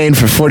lived in Maine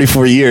for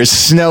 44 years.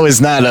 Snow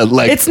is not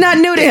it's not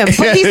new to him,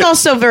 but he's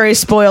also very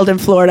spoiled in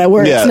Florida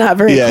where it's not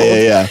very cold.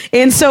 Yeah.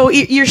 And so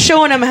you're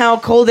showing him how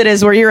cold it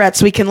is where you're at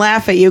so he can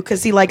laugh at you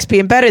because he likes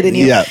being better than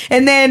you. Yeah.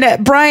 And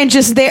then Brian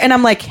just there, and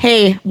I'm like,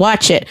 hey,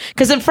 watch it.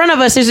 Because in front of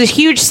us, there's this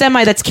huge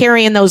semi that's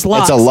carrying those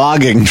logs. It's a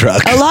logging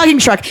truck.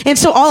 And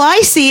so all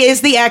I see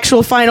is the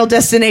actual Final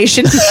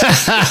Destination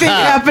thing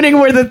happening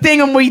where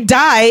and we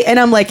die. And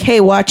I'm like, hey,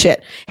 watch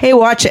it. Hey,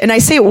 watch it. And I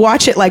say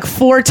watch it like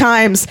 4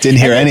 times. Didn't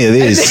hear any of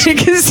these.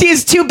 Because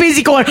he's too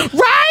busy going,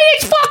 right,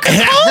 it's fucking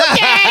cold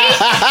day.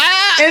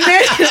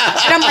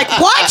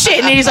 like, watch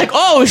it. And he's like,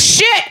 oh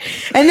shit.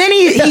 And then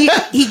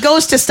he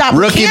goes to stop.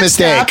 Rookie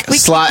mistake.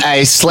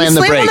 I slammed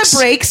the brakes. On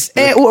the brakes.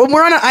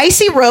 We're on an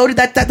icy road.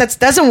 That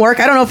doesn't work.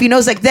 I don't know if he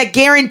knows, like, that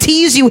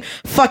guarantees you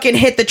fucking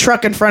hit the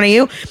truck in front of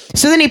you.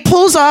 So then he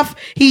pulls off.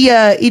 He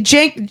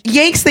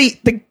yanks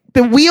the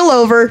wheel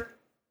over.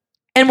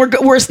 And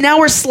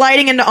we're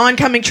sliding into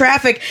oncoming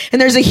traffic,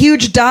 and there's a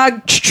huge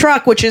Dodge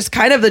truck, which is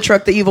kind of the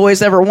truck that you've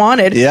always ever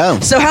wanted. Yeah.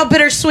 So how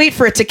bittersweet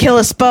for it to kill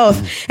us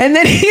both. And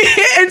then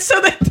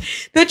so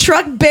the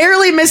truck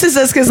barely misses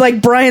us because,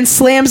 like, Brian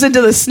slams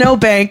into the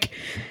snowbank,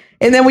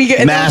 and then we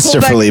get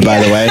masterfully,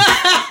 by the way.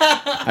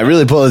 I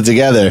really pulled it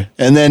together,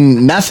 and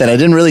then nothing. I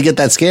didn't really get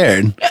that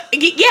scared.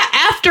 Yeah,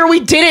 after we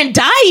didn't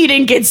die, you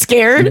didn't get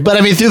scared. But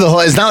I mean, through the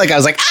whole, it's not like I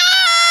was like, ah!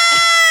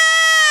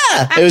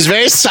 It was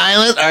very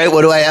silent. All right,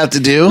 what do I have to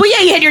do? Well,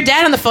 yeah, you had your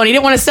dad on the phone. You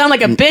didn't want to sound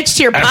like a bitch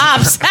to your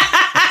pops.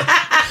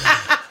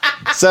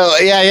 So,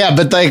 yeah.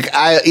 But, like,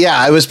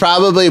 I was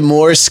probably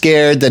more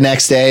scared the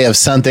next day of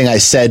something I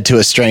said to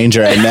a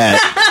stranger I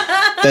met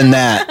than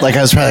that. Like,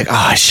 I was probably like,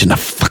 oh, I shouldn't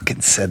have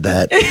fucking said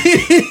that.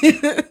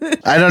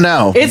 I don't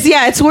know.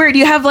 It's weird.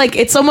 You have, like,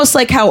 it's almost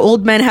like how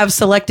old men have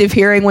selective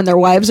hearing when their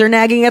wives are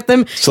nagging at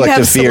them.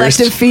 Selective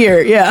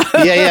fear. Yeah.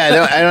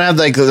 Yeah. I don't have,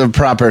 like, the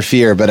proper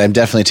fear, but I'm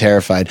definitely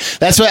terrified.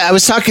 That's why I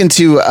was talking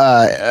to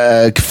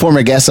a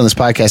former guest on this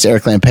podcast,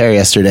 Eric Lampere,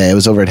 yesterday. I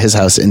was over at his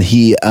house, and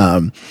he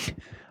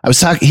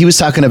was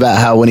talking about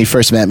how when he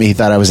first met me, he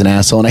thought I was an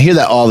asshole. And I hear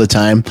that all the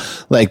time.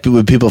 Like,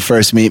 when people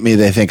first meet me,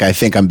 they think I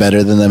think I'm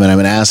better than them and I'm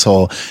an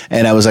asshole.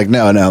 And I was like,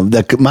 no.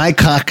 My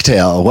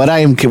cocktail, where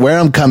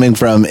I'm coming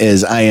from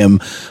is I am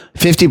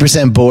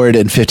 50% bored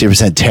and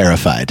 50%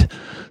 terrified.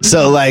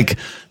 So, like,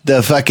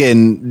 the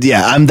fucking,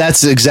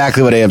 that's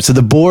exactly what I am. So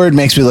the bored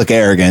makes me look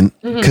arrogant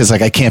because,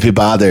 like, I can't be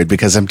bothered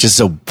because I'm just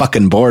so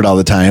fucking bored all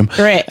the time.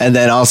 Right. And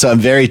then also I'm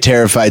very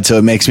terrified. So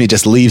it makes me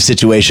just leave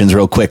situations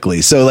real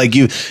quickly. So, like,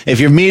 if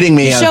you're meeting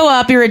me, you show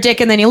up, you're a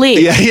dick, and then you leave.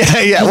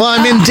 Yeah. Well,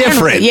 I'm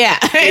indifferent.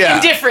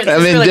 Indifferent.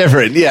 I'm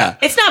indifferent. Yeah.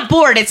 It's not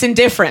bored. It's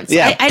indifference.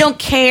 Yeah. I don't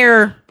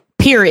care.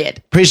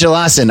 Period. Preacher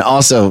Lawson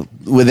also,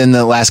 within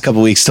the last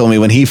couple weeks, told me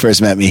when he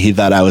first met me, he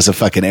thought I was a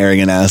fucking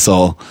arrogant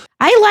asshole.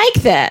 I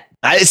like that.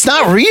 It's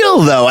not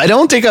real, though. I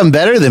don't think I'm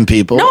better than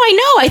people. No, I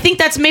know. I think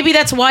that's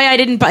why it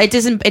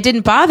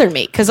didn't bother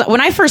me. Because when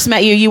I first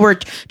met you, you were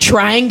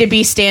trying to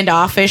be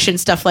standoffish and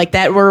stuff like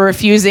that. We're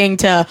refusing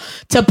to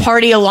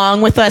party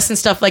along with us and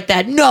stuff like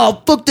that.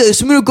 No, fuck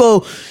this. I'm gonna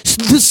go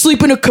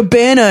sleep in a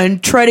cabana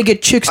and try to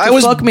get chicks to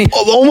fuck me. I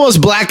was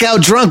almost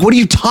blackout drunk. What are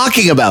you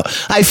talking about?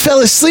 I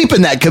fell asleep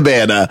in that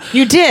cabana.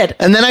 You did.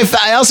 And then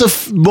I also,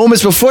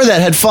 moments before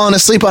that, had fallen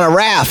asleep on a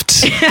raft,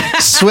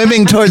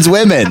 swimming towards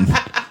women.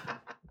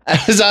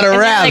 I was on a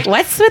raft. Like,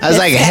 what's with I was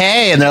like,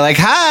 hey, and they're like,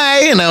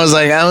 hi, and I was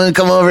like, I'm gonna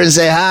come over and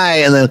say hi,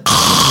 and then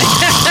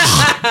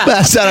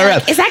passed on a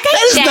raft. Is that guy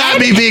That is dead? not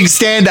me being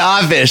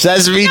standoffish.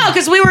 That's me. No,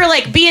 because we were,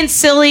 like, being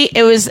silly.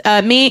 It was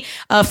me,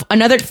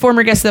 another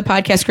former guest of the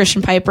podcast,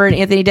 Christian Piper, and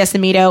Anthony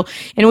Decimito,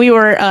 and we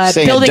were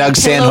Staying building at Doug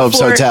Stanhope's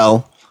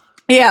hotel.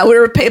 Yeah, we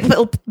were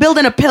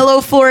building a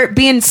pillow fort,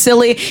 being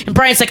silly, and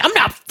Brian's like, I'm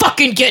not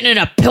fucking getting in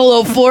a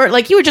pillow fort.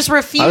 Like, you were just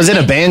refusing. I was in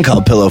a band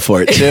called Pillow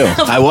Fort, too.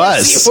 I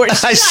was.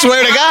 I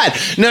swear to God.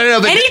 No.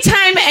 But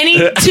anytime any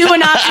two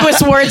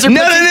innocuous words are put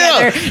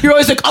together, you're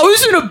always like, I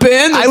was in a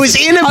band. I was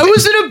in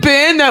a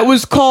band that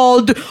was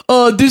called,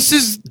 This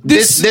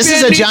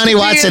is a Johnny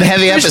Watson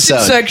heavy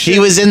episode. Section.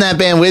 He was in that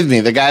band with me.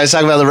 The guy was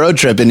talking about the road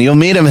trip, and you'll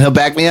meet him, and he'll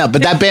back me up.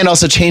 But that band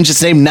also changed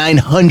its name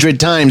 900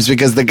 times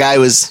because the guy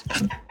was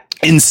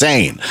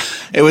insane.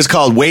 It was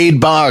called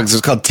Wade Boggs. It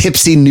was called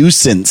Tipsy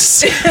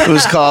Nuisance. It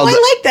was called I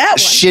like that one.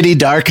 Shitty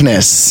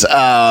Darkness,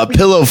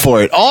 Pillow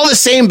Fort. All the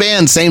same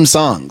band, same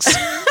songs.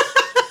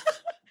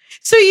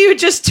 So you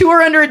just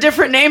tour under a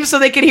different name so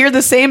they could hear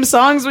the same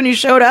songs when you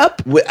showed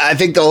up? I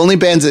think the only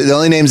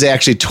names they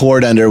actually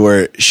toured under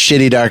were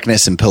Shitty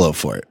Darkness and Pillow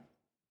Fort.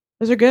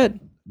 Those are good.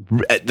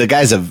 The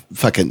guy's a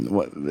fucking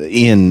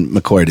Ian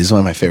McCord. He's one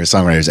of my favorite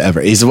songwriters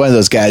ever. He's one of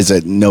those guys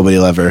that nobody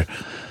will ever.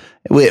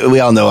 We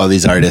all know all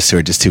these artists who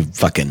are just too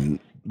fucking.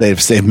 They're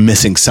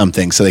missing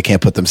something, so they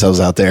can't put themselves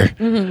out there.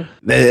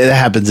 Mm-hmm. It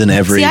happens in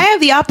every. See, I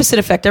have the opposite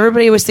effect.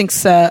 Everybody always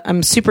thinks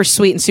I'm super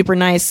sweet and super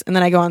nice, and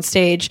then I go on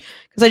stage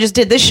because I just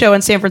did this show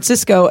in San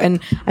Francisco, and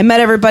I met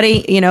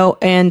everybody,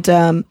 and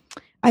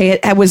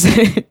I was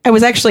I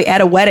was actually at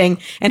a wedding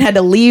and had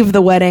to leave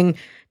the wedding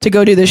to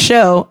go do the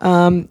show,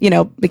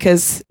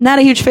 because not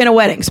a huge fan of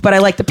weddings, but I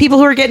like the people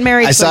who are getting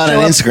married. I saw it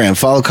on Instagram.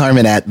 Follow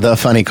Carmen at The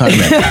Funny Carmen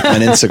on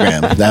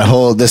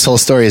Instagram. This whole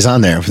story is on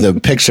there. The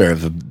picture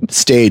of the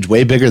stage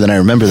way bigger than I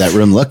remember that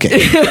room looking.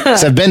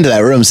 So I've been to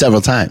that room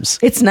several times.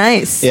 It's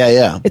nice.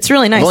 Yeah. It's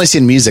really nice. I've only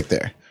seen music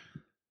there.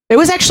 It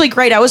was actually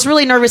great. I was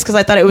really nervous because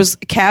I thought it was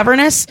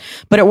cavernous,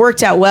 but it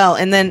worked out well.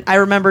 And then I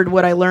remembered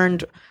what I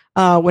learned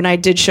when I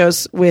did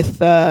shows with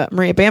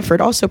Maria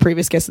Bamford, also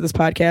previous guest of this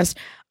podcast.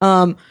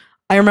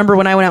 I remember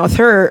when I went out with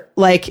her,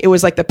 like, it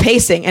was like the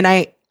pacing, and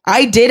I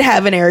I did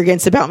have an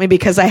arrogance about me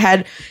because I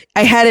had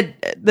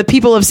the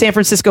people of San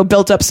Francisco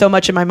built up so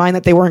much in my mind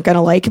that they weren't going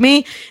to like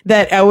me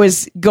that I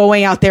was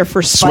going out there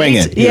for spite.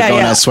 Swinging. You were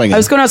going out swinging. I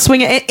was going out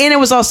swinging. And it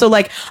was also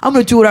like, I'm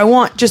going to do what I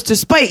want just to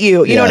spite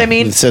you. You know what I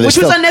mean? So Which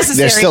was unnecessary.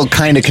 They're still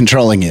kind of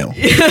controlling you.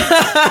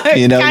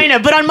 You know? Kind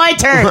of, but on my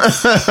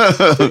terms.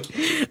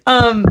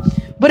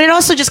 But it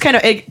also just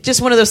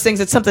just one of those things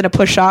that's something to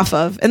push off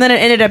of. And then it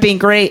ended up being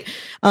great.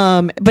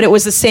 But it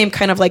was the same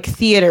kind of like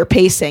theater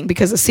pacing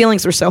because the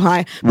ceilings were so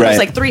high. But it was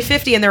like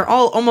 350 and they're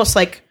all almost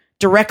like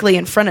directly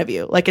in front of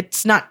you. Like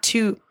it's not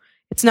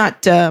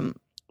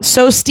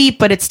so steep,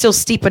 but it's still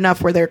steep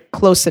enough where they're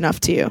close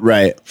enough to you.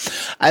 Right.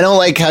 I don't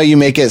like how you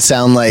make it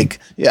sound like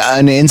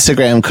on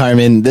Instagram,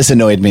 Carmen, this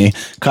annoyed me.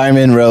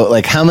 Carmen wrote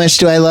like, how much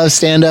do I love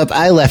stand up?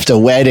 I left a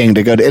wedding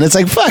to go to, and it's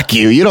like, fuck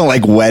you. You don't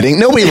like wedding.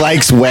 Nobody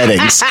likes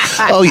weddings.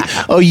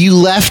 Oh, you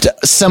left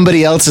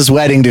somebody else's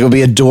wedding to go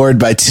be adored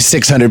by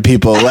 600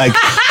 people. Like,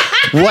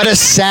 what a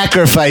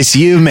sacrifice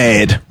you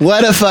made.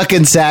 What a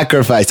fucking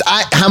sacrifice.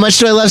 How much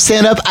do I love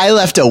stand up? I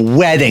left a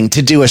wedding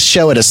to do a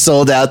show at a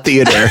sold out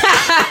theater.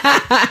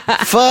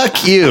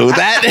 Fuck you.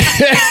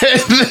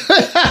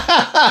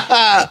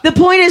 The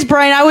point is,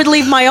 Brian, I would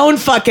leave my own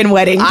fucking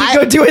wedding to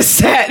go do a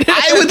set.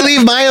 I would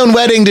leave my own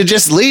wedding to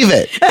just leave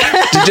it.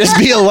 To just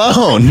be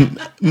alone.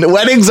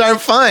 Weddings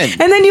aren't fun.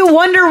 And then you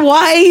wonder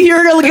why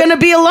you're going to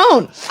be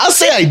alone. I'll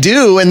say I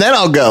do, and then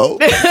I'll go.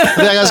 Be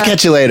like, I'll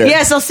catch you later.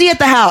 Yes, I'll see you at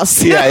the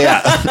house.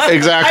 Yeah,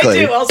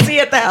 exactly. I do. I'll see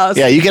you at the house.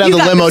 Yeah, you can have the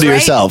limo this, to right?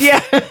 yourself.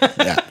 Yeah.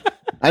 Yeah.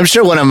 I'm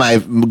sure one of my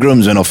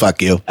groomsmen will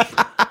fuck you.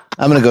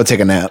 I'm going to go take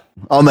a nap.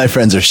 All my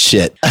friends are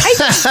shit.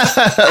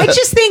 I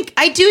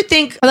do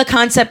think the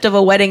concept of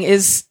a wedding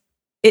is,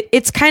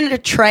 it's kind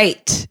of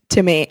trite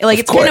to me. Like,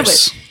 it's kind of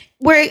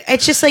where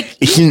it's just like,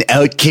 it's an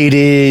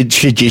outdated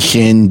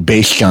tradition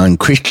based on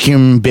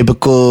Christian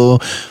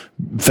biblical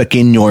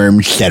fucking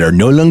norms that are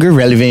no longer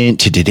relevant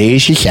to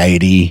today's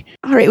society.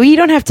 All right, well, you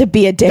don't have to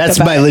be a dick. That's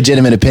about my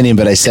legitimate opinion,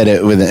 but I said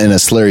it in a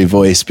slurry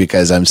voice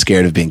because I'm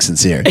scared of being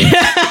sincere.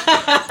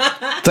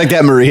 It's like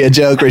that Maria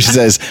joke where she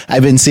says,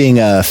 I've been seeing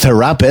a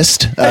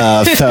therapist,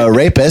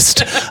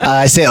 rapist.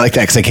 I say it like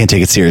that because I can't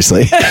take it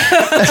seriously.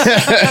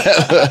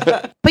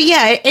 But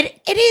yeah, it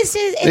is.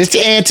 It's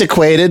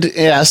antiquated,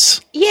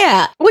 yes.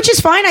 Yeah, which is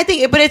fine, I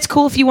think. But it's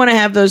cool if you want to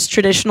have those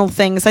traditional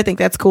things. I think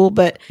that's cool.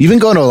 But you've been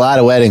going to a lot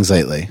of weddings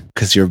lately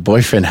because your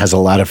boyfriend has a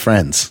lot of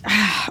friends.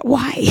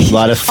 Why? A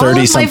lot of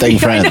 30-something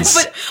friends.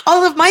 But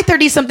all of my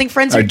 30-something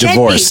friends are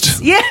divorced.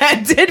 Deadbeats. Yeah,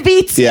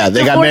 deadbeats. Yeah,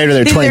 they got married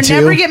when they're 22.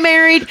 They never get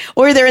married,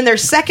 or they're in their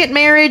second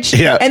marriage,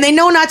 and they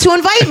know not to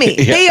invite me.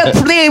 Yeah.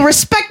 They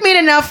respect me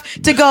enough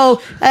to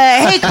go,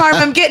 hey, Carm,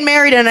 I'm getting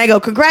married. And I go,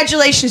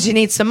 congratulations, you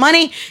need some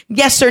money.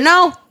 Yes or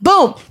no?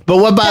 Boom. But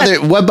what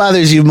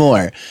bothers you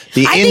more?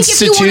 The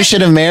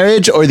institution of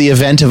marriage or the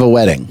event of a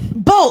wedding?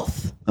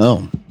 Both.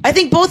 Oh. I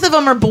think both of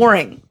them are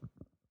boring.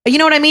 You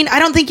know what I mean? I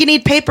don't think you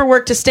need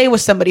paperwork to stay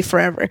with somebody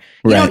forever.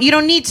 You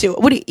don't need to.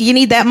 What do you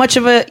need that much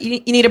of a? You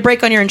need a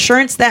break on your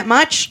insurance that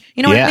much?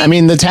 You know what I mean? Yeah, I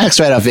mean the tax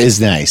write-off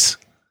is nice.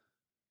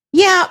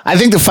 Yeah, I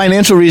think the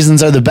financial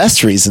reasons are the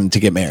best reason to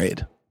get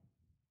married.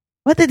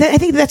 I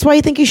think that's why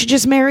you think you should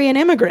just marry an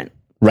immigrant,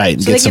 right?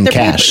 And so get some their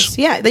cash. Papers.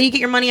 Yeah, then you get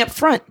your money up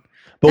front.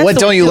 But what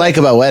don't you like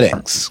about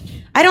weddings?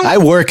 I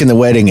work in the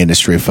wedding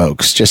industry,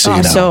 folks, just so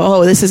you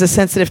know. This is a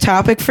sensitive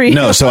topic for you?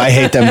 No, so I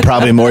hate them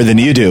probably more than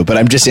you do, but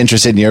I'm just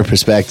interested in your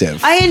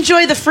perspective. I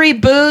enjoy the free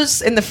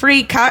booze and the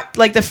free cock,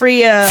 like the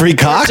free... free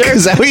cock?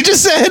 Is that what you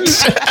just said?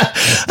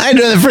 I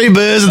enjoy the free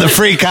booze and the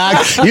free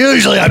cock.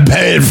 Usually I'm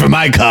paying for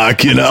my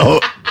cock, you know.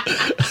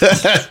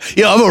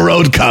 I'm a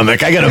road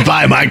comic. I got to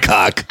buy my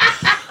cock.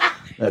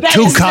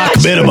 2 cock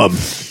minimum.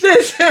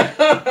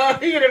 Yeah,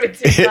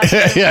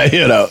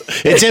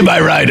 it's in my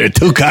rider.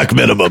 2 cock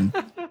minimum.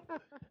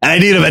 I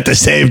need them at the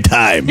same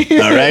time.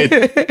 All right.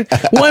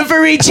 One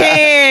for each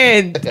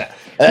hand.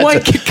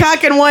 One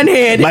cock in one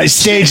hand. My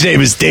stage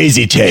name is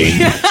Daisy Chain.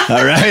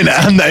 All right.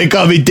 They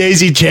call me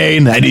Daisy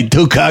Chain. I need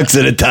 2 cocks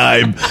at a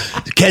time.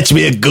 Catch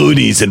me at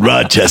Goonies in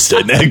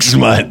Rochester next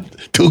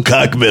month. 2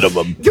 cock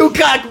minimum. 2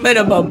 cock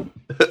minimum.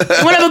 You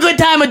want to have a good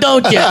time or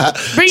don't you?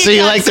 So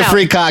you like the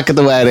free cock at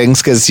the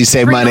weddings because you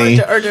save money.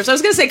 Hors d'oeuvres. I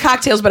was going to say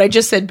cocktails, but I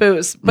just said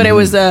booze. But it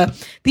was the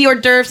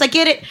hors d'oeuvres. I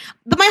get it.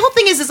 But my whole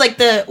thing is like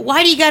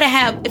why do you got to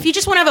have, if you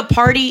just want to have a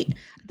party,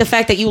 the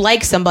fact that you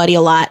like somebody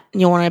a lot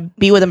and you want to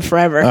be with them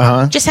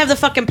forever, just have the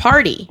fucking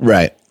party.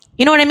 Right.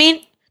 You know what I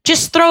mean?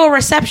 Just throw a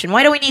reception.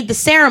 Why do we need the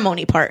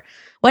ceremony part?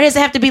 Why does it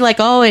have to be like,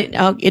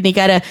 and you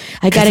gotta,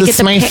 I gotta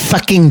get my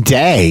fucking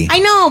day. I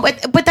know,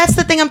 but that's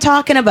the thing I'm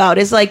talking about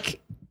is like,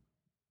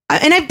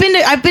 and I've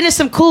been to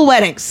some cool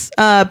weddings.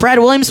 Brad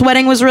Williams'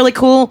 wedding was really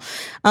cool.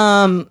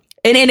 And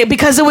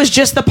because it was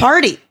just the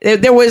party.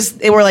 They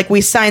were like, we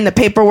signed the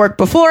paperwork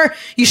before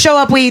you show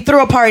up. We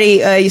threw a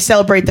party. You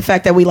celebrate the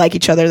fact that we like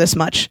each other this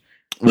much.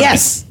 Right.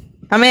 Yes,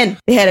 I'm in.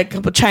 They had a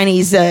couple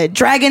Chinese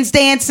dragons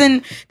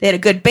dancing. They had a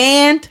good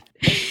band.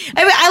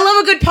 I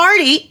love a good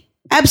party.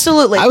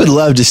 Absolutely. I would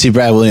love to see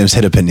Brad Williams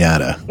hit a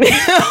piñata.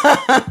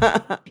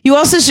 You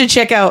also should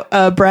check out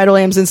Brad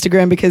Williams'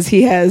 Instagram because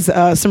he has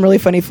some really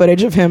funny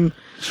footage of him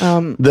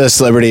The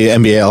celebrity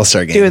NBA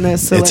All-Star game. doing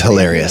this. It's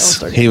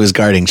hilarious. All-Star He was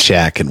guarding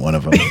Shaq in one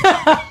of them.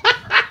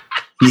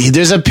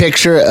 There's a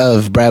picture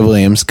of Brad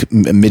Williams,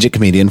 midget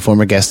comedian,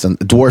 former guest on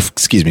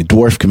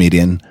dwarf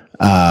comedian,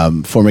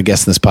 former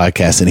guest on this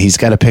podcast, and he's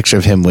got a picture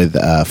of him with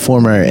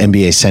former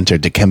NBA center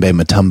Dikembe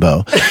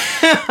Mutombo,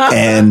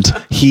 and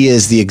he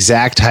is the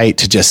exact height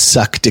to just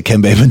suck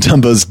Dikembe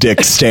Mutombo's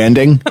dick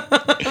standing.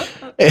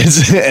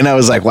 And I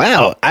was like,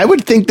 wow, I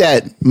would think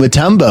that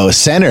Mutombo,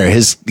 center,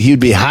 he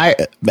would be high.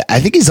 I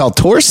think he's all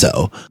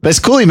torso, but it's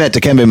cool he met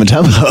Dikembe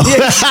Mutombo.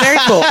 Yeah, very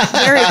cool.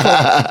 Very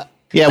cool.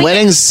 Yeah,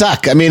 weddings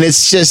suck. I mean,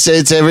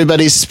 it's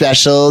everybody's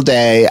special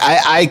day.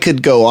 I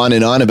could go on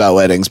and on about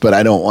weddings, but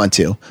I don't want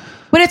to.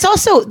 But it's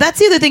also, that's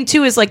the other thing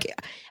too, is like,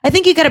 I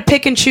think you got to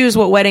pick and choose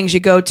what weddings you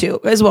go to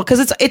as well.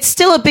 Cause it's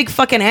still a big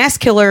fucking ass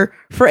killer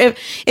for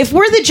if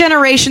we're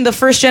the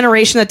first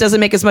generation that doesn't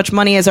make as much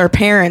money as our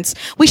parents,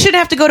 we shouldn't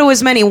have to go to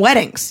as many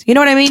weddings. You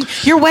know what I mean?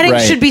 Your wedding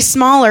Right. should be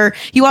smaller.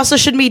 You also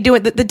shouldn't be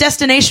doing the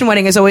destination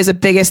wedding is always the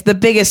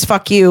biggest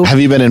fuck you. Have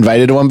you been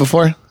invited to one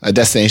before? A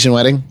destination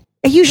wedding?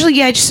 I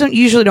just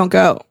usually don't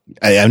go.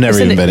 I've never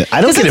even been.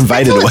 I don't get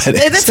invited to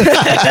weddings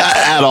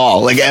at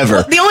all, like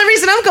ever. The only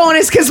reason I'm going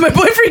is because my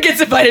boyfriend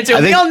gets invited to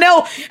it. We all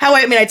know how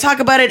I talk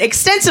about it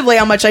extensively,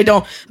 how much I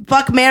don't.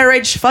 Fuck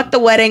marriage, fuck the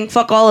wedding,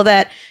 fuck all of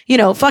that.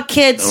 Fuck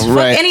kids,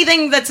 Right. fuck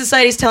anything that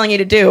society's telling you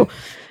to do.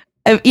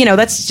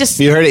 That's just...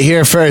 You heard it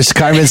here first.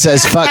 Carmen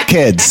says, fuck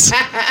kids.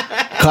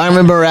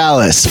 Carmen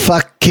Morales,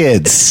 fuck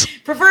kids.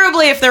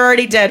 Preferably if they're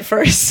already dead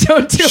first.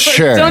 Don't do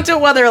Sure. it. Don't do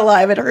it while they're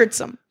alive. It hurts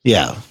them.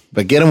 Yeah,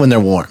 but get them when they're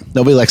warm.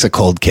 Nobody likes a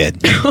cold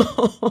kid.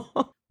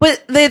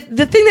 But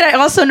the thing that I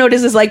also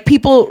noticed is like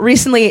people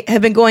recently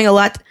have been going a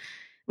lot.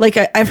 Like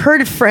I've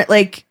heard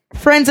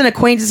friends and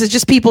acquaintances,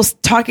 just people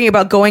talking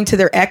about going to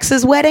their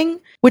ex's wedding,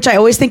 which I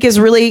always think is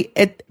really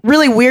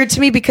weird to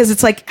me because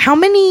it's like how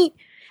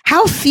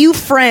few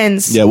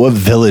friends. Yeah, what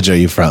village are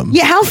you from?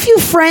 Yeah, how few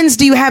friends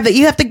do you have that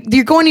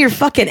you're going to your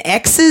fucking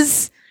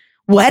ex's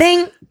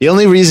wedding? The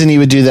only reason you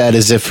would do that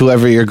is if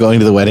whoever you're going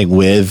to the wedding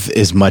with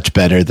is much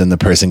better than the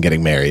person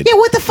getting married. Yeah,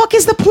 what the fuck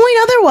is the point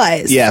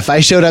otherwise? Yeah, if I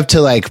showed up to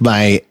like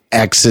my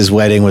ex's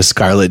wedding with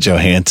Scarlett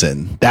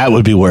Johansson, that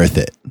would be worth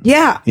it.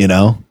 Yeah.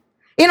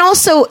 And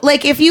also,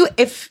 like, if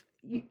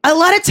a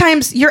lot of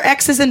times your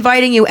ex is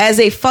inviting you as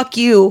a fuck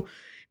you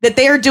that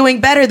they are doing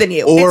better than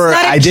you. Or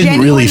I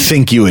didn't really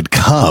think you would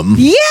come.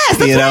 Yes,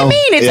 that's what I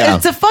mean.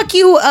 It's a fuck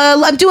you.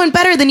 I'm doing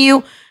better than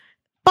you.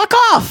 Fuck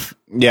off.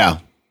 Yeah.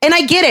 And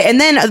I get it. And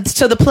then,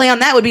 so the play on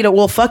that would be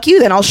well, fuck you,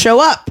 then I'll show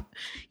up.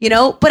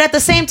 But at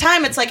the same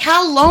time, it's like,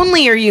 how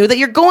lonely are you that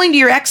you're going to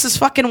your ex's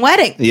fucking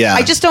wedding? Yeah.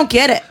 I just don't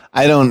get it.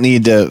 I don't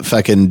need to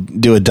fucking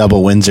do a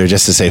double Windsor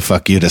just to say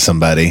fuck you to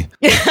somebody.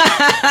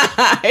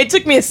 It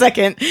took me a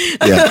second.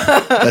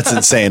 Yeah, that's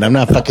insane. I'm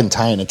not fucking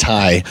tying a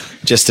tie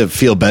just to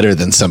feel better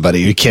than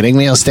somebody. Are you kidding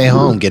me? I'll stay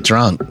home, get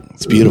drunk.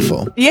 It's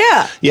beautiful.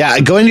 Yeah. Yeah,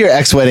 going to your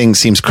ex wedding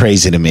seems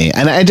crazy to me.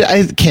 And I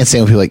can't say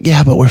when people are like,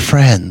 yeah, but we're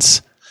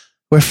friends.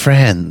 We're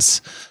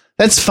friends.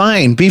 That's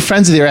fine. Be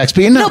friends with your ex,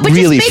 but you're not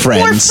really just make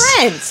friends. More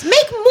friends.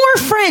 Make more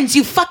friends,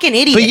 you fucking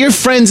idiot. But you're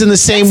friends in the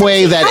same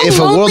way that if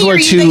a World War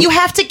II... you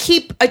have to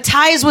keep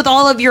ties with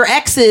all of your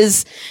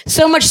exes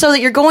so much so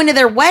that you're going to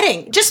their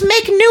wedding. Just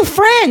make new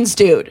friends,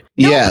 dude.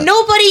 Yeah.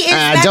 Nobody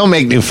is... Don't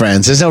make new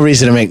friends. There's no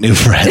reason to make new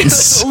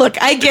friends.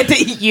 Look, I get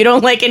that you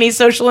don't like any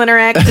social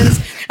interactions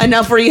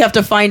enough where you have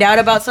to find out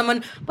about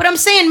someone. But I'm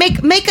saying make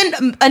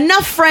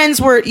enough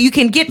friends where you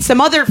can get some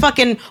other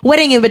fucking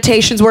wedding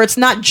invitations where it's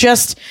not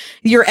just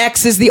your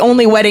ex is the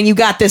only wedding you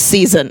got this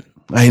season.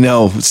 I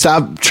know.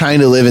 Stop trying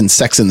to live in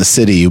Sex and the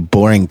City, you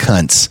boring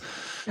cunts.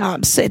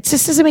 It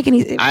just doesn't make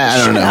any...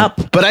 I don't know.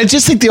 Up. But I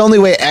just think the only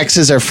way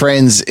exes are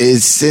friends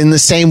is in the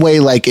same way,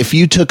 like if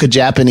you took a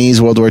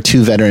Japanese World War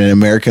II veteran and an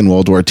American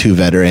World War II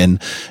veteran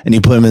and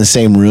you put them in the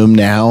same room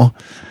now,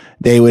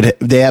 they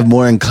have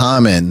more in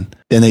common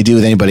than they do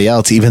with anybody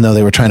else, even though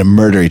they were trying to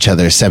murder each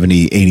other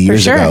 70, 80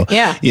 years ago.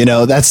 Yeah.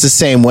 That's the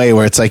same way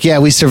where it's like, yeah,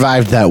 we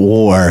survived that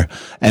war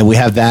and we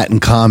have that in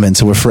common.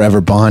 So we're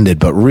forever bonded.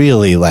 But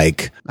really,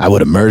 like, I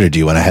would have murdered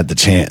you when I had the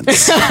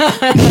chance.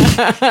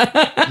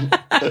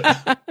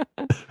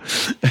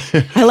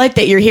 I like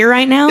that you're here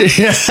right now.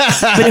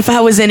 But if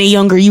I was any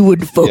younger, you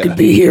wouldn't fucking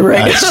be here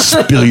right I'd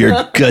now. spill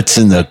your guts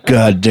in the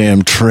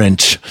goddamn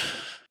trench.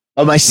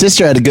 Oh, my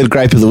sister had a good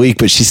gripe of the week,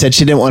 but she said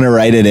she didn't want to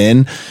write it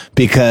in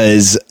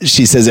because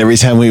she says every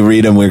time we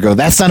read them, we go,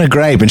 that's not a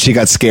gripe. And she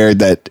got scared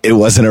that it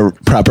wasn't a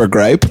proper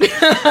gripe.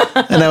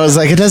 And I was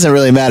like, it doesn't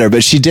really matter.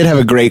 But she did have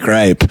a great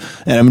gripe.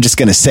 And I'm just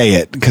going to say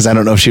it because I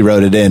don't know if she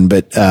wrote it in.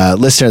 But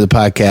listener of the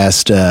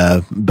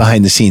podcast,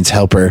 behind the scenes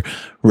helper,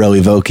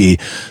 Rowie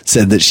Vokey,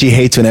 said that she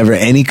hates whenever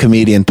any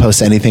comedian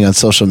posts anything on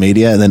social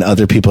media and then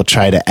other people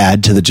try to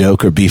add to the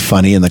joke or be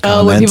funny in the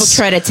comments. Oh, when people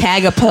try to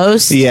tag a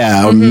post?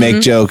 Yeah, or make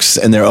jokes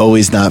and they're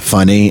always not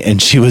funny. And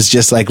she was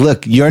just like,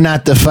 look, you're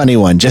not the funny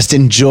one. Just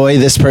enjoy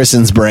this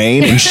person's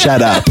brain and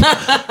shut up.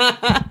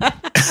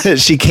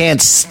 she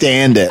can't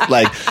stand it.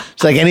 Like,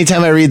 it's like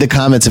anytime I read the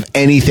comments of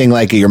anything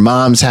like at your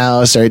mom's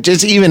house or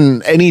just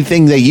even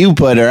anything that you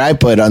put or I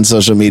put on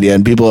social media,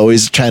 and people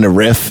always trying to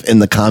riff in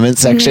the comment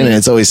section, and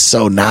it's always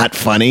so not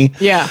funny.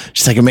 Yeah.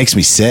 Just like, it makes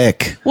me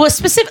sick. Well,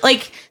 specific,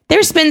 like,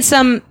 there's been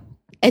some,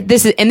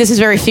 this is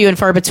very few and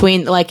far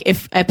between. Like,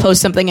 if I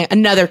post something,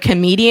 another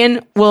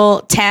comedian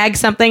will tag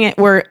something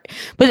but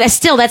that's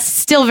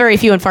still very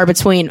few and far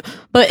between.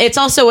 But it's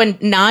also when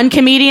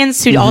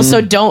non-comedians who also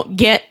don't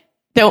get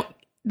it.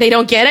 They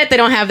don't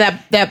have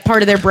that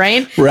part of their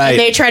brain. Right. And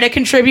they try to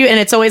contribute, and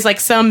it's always like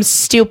some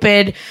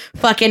stupid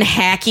fucking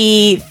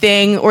hacky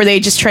thing, or they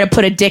just try to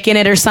put a dick in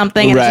it or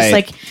something. And it's just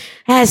like,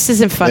 this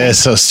isn't funny. It's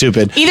so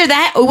stupid. Either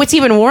that, or what's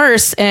even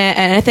worse,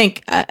 and I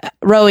think,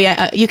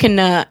 Rowie,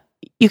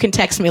 you can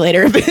text me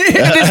later if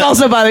this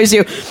also bothers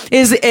you,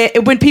 is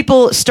when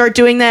people start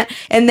doing that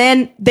and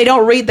then they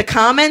don't read the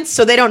comments,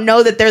 so they don't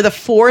know that they're the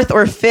fourth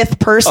or fifth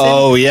person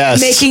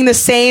making the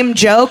same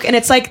joke. And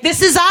it's like,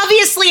 this is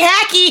obviously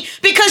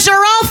hacky because you're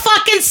all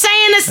fucking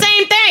saying the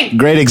same thing.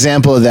 Great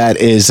example of that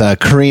is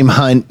Kareem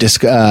Hunt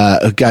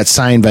got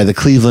signed by the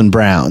Cleveland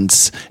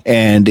Browns.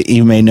 And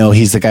you may know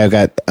he's the guy who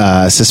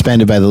got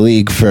suspended by the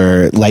league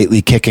for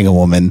lightly kicking a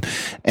woman.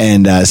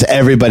 And so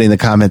everybody in the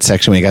comment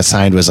section when he got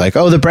signed was like,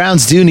 oh, the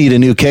Browns do need a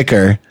new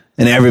kicker.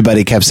 And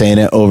everybody kept saying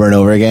it over and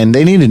over again.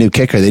 They need a new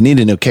kicker. They need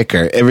a new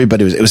kicker. It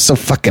was so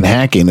fucking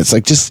hacking. It's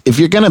like, just, if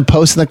you're going to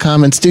post in the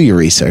comments, do your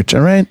research.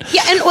 All right.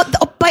 Yeah.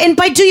 And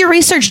by do your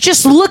research,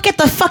 just look at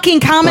the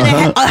fucking comment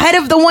ahead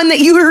of the one that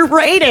you were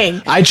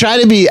rating. I try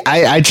to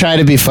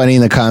be funny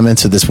in the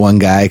comments with this one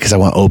guy because I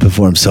want to open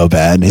for him so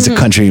bad. He's a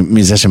country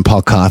musician,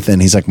 Paul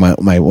Cawthon. He's like one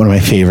of my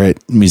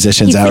favorite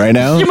musicians out right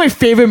now. You're my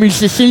favorite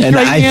musician and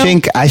right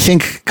now. I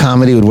think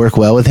comedy would work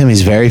well with him.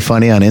 He's very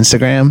funny on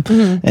Instagram,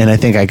 and I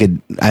think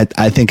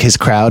I think his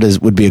crowd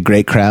would be a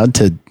great crowd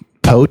to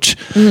poach.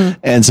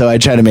 And so I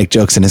try to make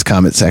jokes in his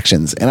comment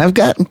sections, and I've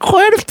gotten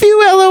quite a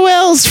few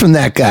LOLs from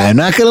that guy. I'm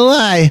not gonna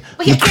lie.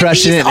 He's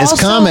crushing it in his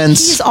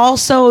comments. He's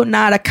also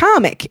not a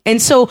comic,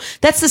 and so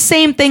that's the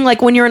same thing.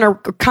 Like when you're in a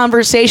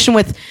conversation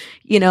with,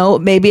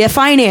 maybe a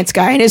finance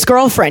guy and his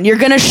girlfriend, you're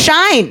gonna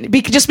shine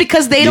just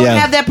because they don't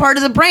have that part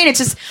of the brain. It's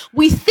just,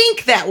 we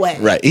think that way,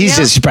 right?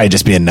 He's probably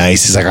just being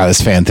nice. He's like, oh,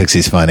 this fan thinks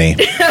he's funny.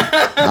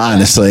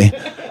 Honestly,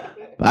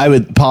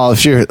 Paul,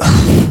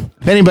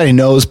 if anybody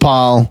knows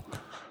Paul,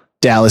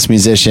 Dallas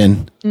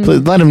musician,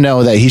 please let him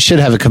know that he should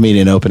have a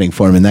comedian opening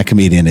for him, and that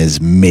comedian is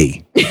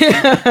me.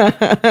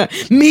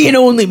 Me and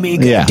only me,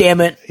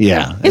 damn it.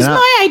 Yeah. It's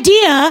my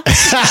idea.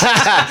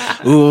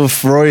 Ooh,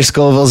 if Rory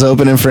Scovel's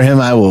opening for him,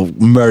 I will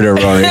murder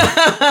Rory.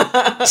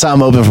 Saw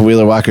him open for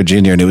Wheeler Walker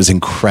Jr., and it was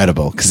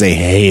incredible because they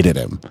hated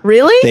him.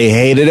 Really? They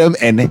hated him,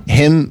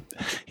 and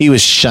he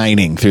was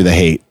shining through the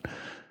hate.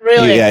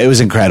 Really? Yeah, it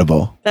was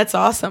incredible. That's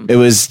awesome. He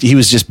was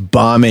just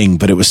bombing,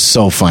 but it was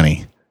so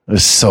funny. It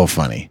was so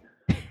funny.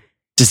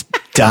 Just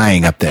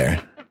dying up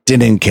there.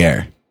 Didn't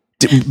care.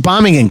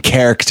 Bombing in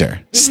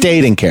character.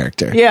 Stayed in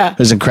character. Yeah. It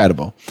was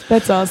incredible.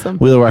 That's awesome.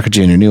 Wheeler Walker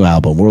Jr., new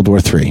album, World War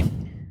III.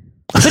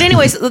 But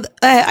anyways,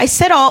 I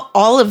said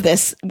all of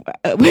this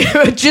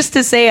just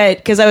to say it,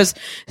 because I was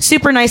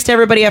super nice to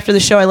everybody after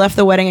the show. I left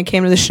the wedding and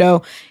came to the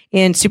show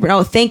and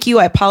thank you.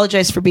 I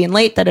apologize for being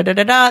late.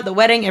 The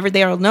wedding,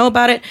 everything, I'll know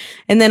about it.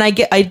 And then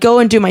I go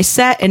and do my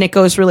set, and it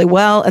goes really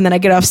well. And then I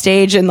get off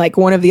stage, and like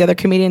one of the other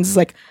comedians is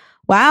like,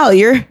 wow,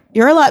 you're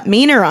a lot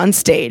meaner on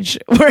stage.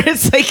 Where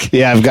it's like,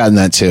 yeah, I've gotten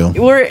that too.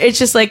 Where it's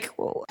just like,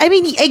 I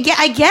mean,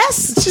 I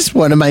guess it's just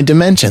one of my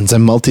dimensions.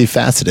 I'm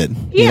multifaceted.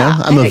 Yeah,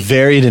 I'm a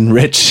varied and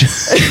rich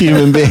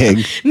human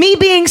being. Me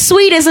being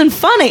sweet isn't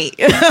funny.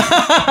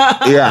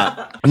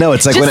 Yeah, no,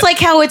 it's like just like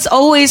how it's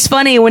always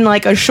funny when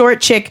like a short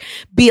chick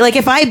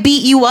if I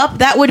beat you up,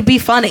 that would be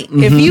funny.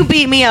 If you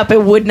beat me up,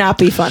 it would not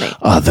be funny.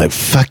 Oh, the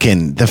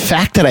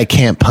fact that I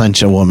can't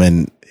punch a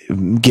woman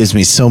gives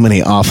me so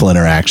many awful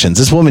interactions.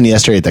 This woman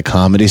yesterday at the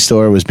Comedy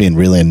Store was being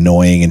really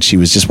annoying, and she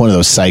was just one of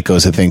those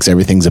psychos that thinks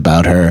everything's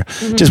about her.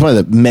 Just one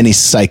of the many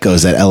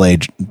psychos that LA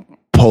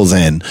pulls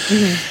in.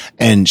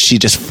 And she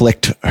just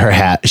flicked her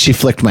hat. She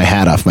flicked my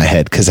hat off my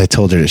head because I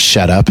told her to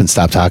shut up and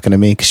stop talking to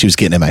me because she was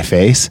getting in my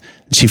face.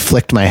 And she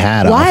flicked my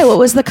hat off. Why? What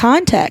was the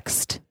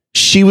context?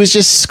 She was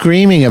just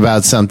screaming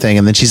about something,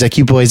 and then she's like,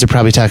 you boys are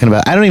probably talking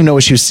about, I don't even know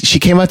what she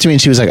came up to me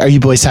and she was like, are you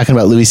boys talking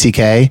about Louis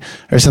C.K.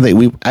 or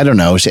something? I don't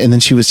know. And then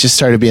she was just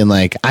started being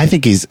like, I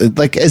think he's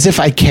like, as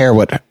if I care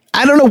what,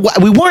 I don't know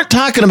what, we weren't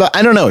talking about,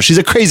 I don't know. She's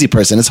a crazy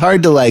person. It's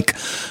hard to like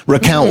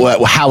recount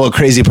how a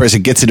crazy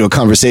person gets into a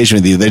conversation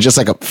with you. They're just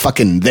like a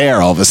fucking there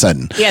all of a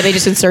sudden. Yeah, they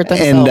just insert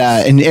themselves.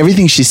 And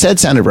everything she said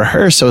sounded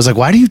rehearsed. So I was like,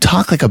 why do you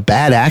talk like a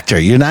bad actor?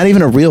 You're not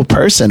even a real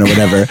person or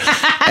whatever.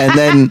 And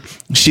then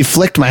she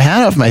flicked my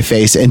hat off my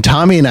face, and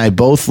Tommy and I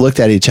both looked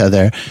at each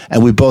other,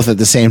 and we both at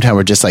the same time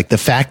were just like, the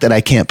fact that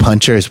I can't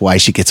punch her is why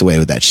she gets away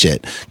with that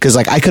shit. Cause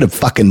like I could have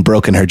fucking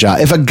broken her jaw.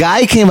 If a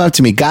guy came up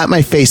to me, got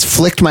my face,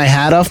 flicked my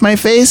hat off my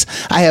face,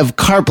 I have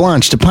carte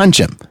blanche to punch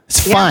him.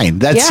 It's Yeah. fine.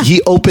 Yeah.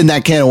 He opened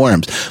that can of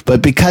worms.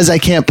 But because I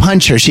can't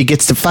punch her, she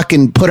gets to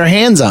fucking put her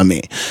hands on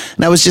me.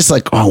 And I was just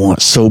like, oh, I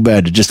want so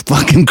bad to just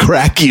fucking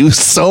crack you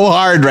so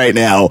hard right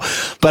now.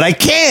 But I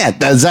can't.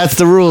 That's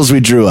the rules we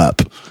drew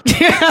up.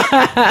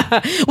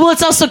 Well,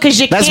 it's also because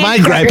you That's can't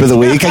my gripe of the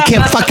week. I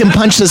can't fucking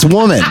punch this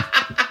woman.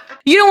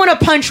 You don't want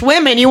to punch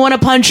women. You want to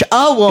punch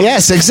a woman.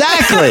 Yes,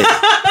 exactly.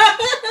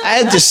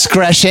 I had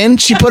discretion.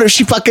 She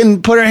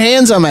fucking put her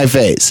hands on my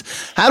face.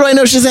 How do I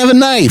know she doesn't have a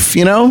knife?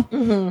 You know?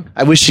 Mm-hmm.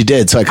 I wish she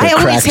did, so I could I have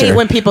always cracked hate her.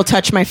 when people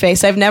touch my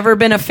face. I've never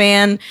been a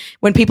fan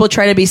when people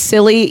try to be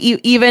silly.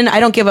 Even I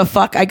don't give a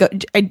fuck.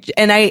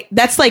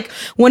 That's like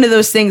one of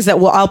those things that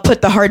I'll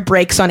put the hard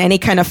brakes on any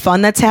kind of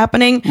fun that's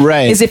happening.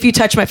 Right. Is if you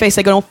touch my face,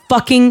 I go, don't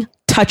fucking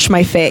touch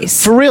my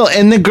face. For real.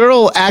 And the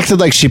girl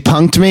acted like she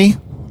punked me.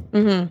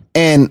 Mm-hmm.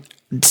 And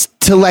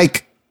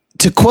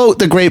to quote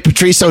the great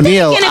Patrice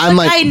O'Neill, Again, if I'm a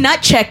like, guy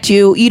nut checked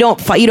you, you don't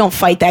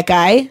fight that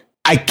guy.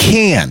 I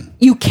can.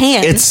 You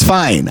can. It's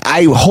fine.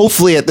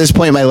 Hopefully at this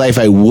point in my life,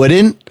 I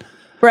wouldn't.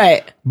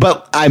 right.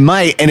 But I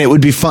might, and it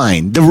would be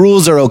fine. The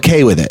rules are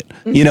okay with it.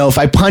 Mm-hmm. You know, if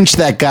I punch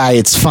that guy,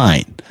 it's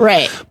fine.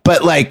 Right.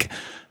 But like,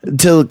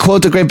 to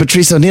quote the great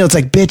Patrice O'Neill, it's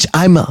like, bitch,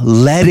 I'm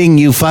letting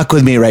you fuck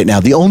with me right now.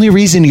 The only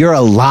reason you're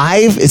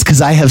alive is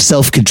because I have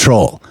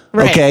self-control.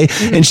 Right. Okay.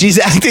 Mm-hmm. And she's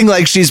acting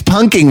like she's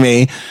punking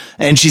me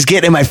and she's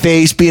getting in my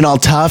face, being all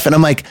tough. And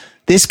I'm like,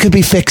 this could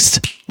be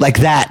fixed like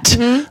that.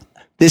 Mm-hmm.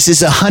 This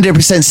is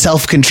 100%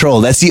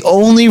 self-control. That's the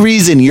only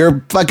reason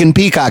you're fucking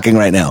peacocking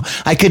right now.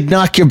 I could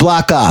knock your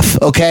block off,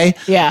 okay?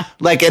 Yeah.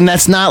 Like, and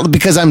that's not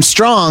because I'm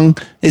strong.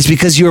 It's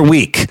because you're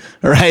weak,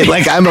 right?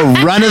 Like, I'm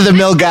a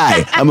run-of-the-mill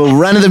guy.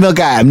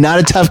 I'm not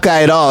a tough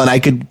guy at all, and I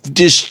could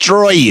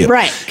destroy you.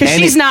 Right. Because And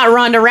she's not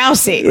Ronda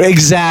Rousey.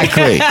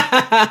 Exactly.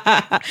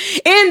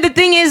 And the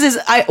thing is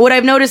what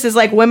I've noticed is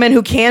like women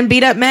who can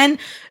beat up men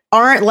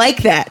aren't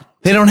like that.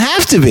 They don't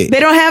have to be. They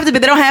don't have to be.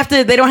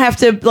 They don't have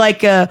to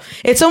like,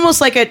 it's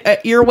almost like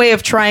your way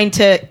of trying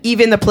to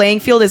even the playing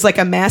field is like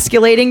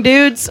emasculating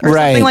dudes or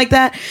Right. something like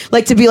that.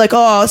 Like to be like,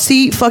 oh,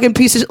 see, fucking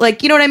pieces.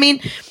 Like, you know what I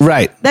mean?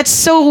 Right. That's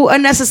so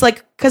unnecessary.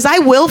 Like, cause I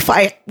will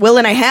fight,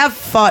 and I have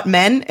fought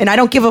men and I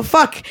don't give a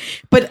fuck,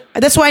 but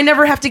that's why I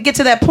never have to get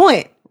to that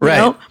point. Right.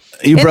 You know?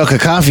 You broke a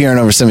coffee urn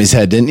over somebody's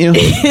head, didn't you?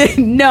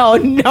 No.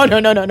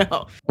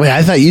 Wait,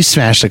 I thought you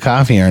smashed a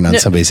coffee urn on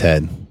somebody's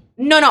head.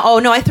 No. Oh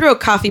no, I threw a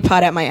coffee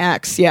pot at my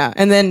ex. Yeah.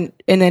 And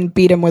then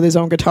beat him with his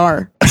own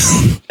guitar.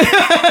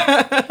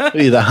 What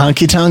are you, the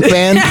honky tonk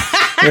band?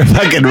 You're a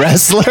fucking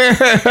wrestler?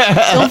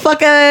 Don't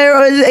fuck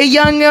a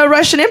young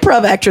Russian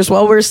improv actress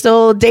while we're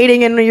still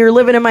dating and you're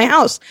living in my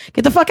house.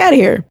 Get the fuck out of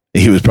here.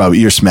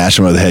 You're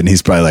smashing him over the head and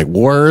he's probably like,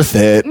 worth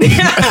it.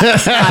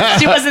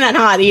 She wasn't that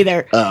hot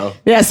either. Oh.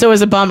 Yeah, so it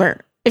was a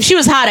bummer. If she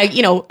was hot,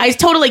 I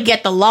totally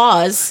get the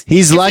laws.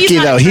 He's If lucky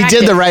not though. He did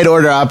attractive- the right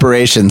order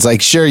operations.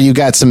 Like, sure, you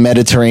got some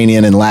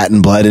Mediterranean and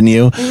Latin blood in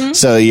you,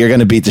 so you're going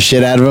to beat the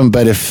shit out of him.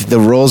 But if the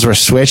roles were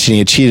switched and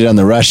you cheated on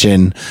the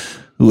Russian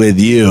with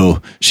you,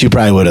 she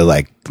probably would have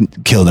like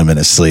killed him in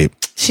his sleep.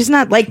 She's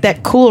not like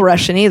that cool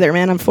Russian either,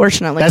 man,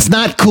 unfortunately. That's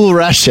not cool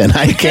Russian.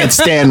 I can't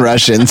stand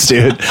Russians,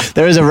 dude.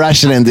 There was a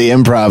Russian in the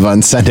Improv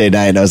on Sunday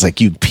night, and I was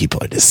like, you people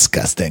are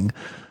disgusting.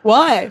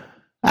 Why?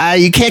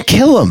 You can't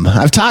kill them.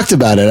 I've talked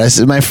about it. I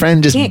said, my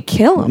friend just... You can't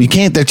kill 'em. You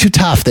can't. They're too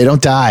tough. They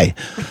don't die.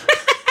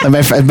 And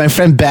my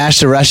friend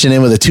bashed a Russian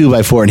in with a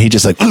 2x4 and he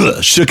just like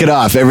shook it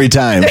off every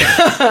time.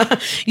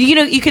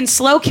 You can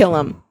slow kill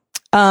him.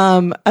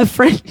 A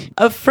friend.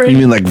 You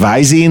mean like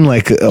Visine,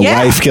 like a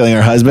Yeah. wife killing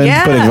her husband?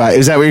 Yeah.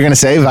 Is that what you're going to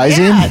say, Visine?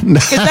 Yeah,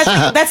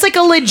 'cause that's like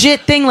a legit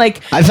thing.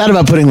 Like, I thought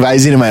about putting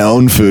Visine in my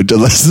own food to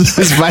listen.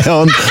 It's my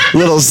own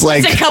little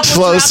like a couple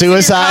slow drops in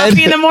your suicide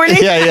coffee in the morning?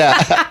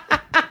 Yeah.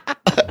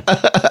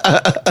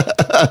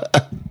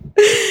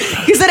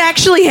 because that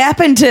actually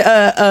happened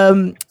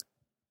to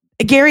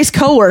Gary's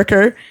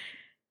coworker.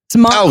 His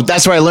mom. Oh,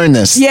 that's where I learned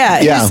this.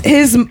 Yeah.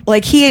 His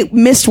like he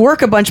missed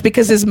work a bunch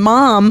because his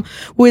mom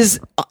was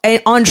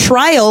on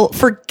trial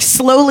for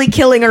slowly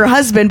killing her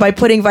husband by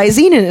putting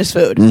Visine in his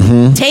food.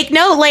 Mm-hmm. Take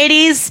note,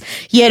 ladies.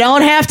 You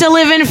don't have to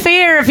live in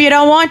fear if you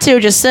don't want to.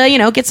 Just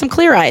get some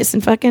Clear Eyes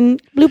and fucking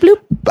bloop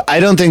bloop. But I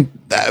don't think,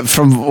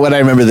 from what I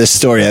remember this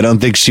story, I don't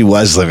think she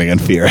was living in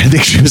fear. I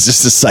think she was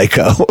just a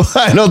psycho.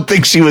 I don't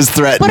think she was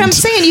threatened. But I'm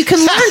saying you can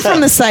learn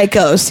from the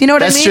psychos. You know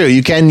what I mean? That's true.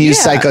 You can use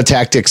Yeah. psycho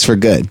tactics for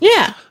good.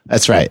 Yeah,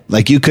 That's right.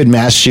 Like you could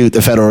mass shoot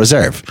the Federal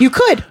Reserve. you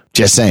could.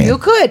 Just saying. You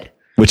could.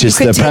 Which is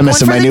You could the take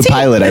premise one of for my the new team.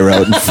 pilot I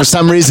wrote. And for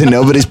some reason,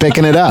 nobody's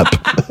picking it up.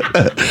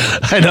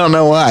 I don't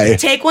know why.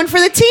 Take one for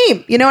the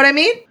team. You know what I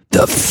mean?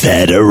 The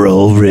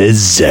Federal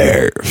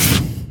Reserve.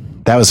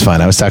 That was fun.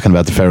 I was talking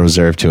about the Federal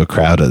Reserve to a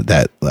crowd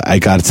that I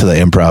got to the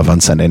Improv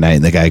on Sunday night,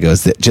 and the guy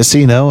goes, just so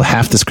you know,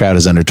 half this crowd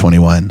is under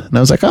 21. And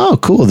I was like, oh,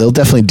 cool. They'll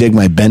definitely dig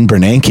my Ben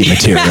Bernanke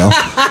material.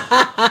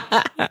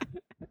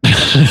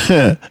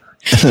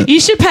 You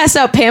should pass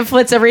out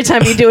pamphlets every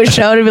time you do a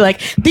show to be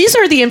like, this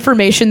is an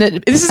information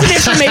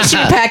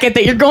packet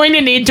that you're going to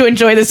need to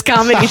enjoy this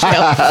comedy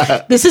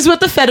show. This is what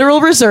the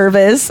Federal Reserve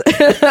is.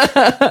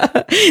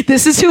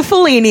 This is who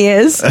Fellini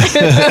is.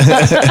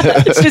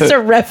 It's just a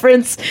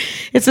reference.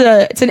 It's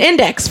an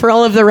index for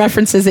all of the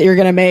references that you're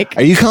going to make.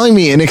 Are you calling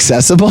me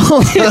inaccessible?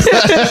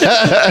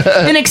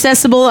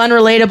 Inaccessible,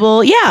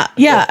 unrelatable.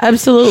 Yeah,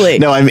 absolutely.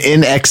 No, I'm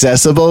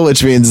inaccessible,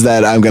 which means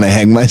that I'm going to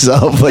hang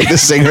myself like the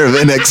singer of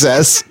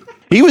INXS.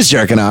 He was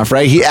jerking off,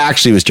 right? He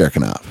actually was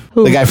jerking off.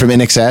 Who? The guy from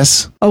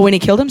INXS. Oh, when he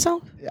killed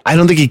himself? I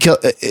don't think he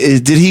killed.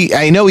 Did he?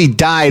 I know he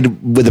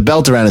died with a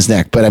belt around his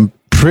neck, but I'm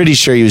pretty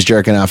sure he was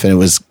jerking off and it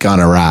was gone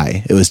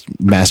awry. It was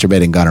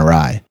masturbating gone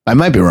awry. I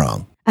might be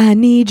wrong. I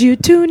need you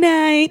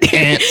tonight.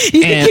 You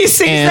think he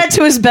sings that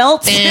to his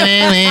belt? It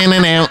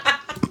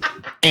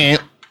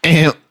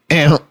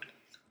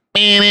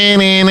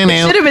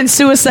should have been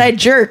Suicide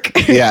Jerk.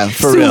 Yeah,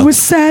 for real.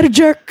 Suicide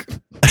Jerk.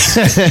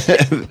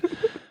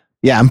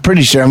 Yeah, I'm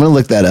pretty sure. I'm going to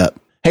look that up.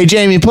 Hey,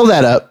 Jamie, pull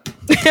that up.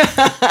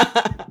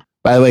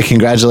 By the way,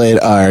 congratulate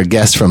our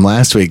guest from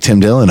last week, Tim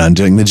Dillon, on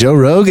doing the Joe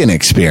Rogan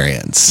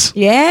Experience.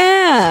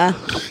 Yeah.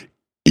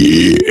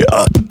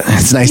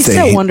 It's nice. He's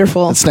so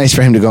wonderful. It's nice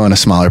for him to go on a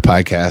smaller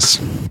podcast.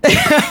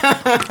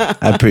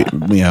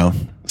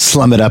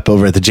 Slum it up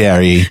over at the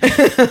JRE.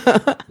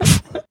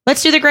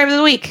 Let's do the gripe of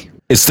the week.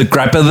 It's the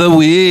gripe of the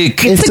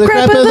week. It's the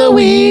gripe of the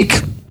week.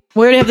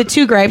 We already have the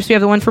two gripes. We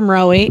have the one from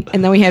Rowie,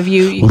 and then we have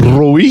you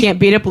can't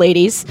beat up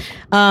ladies.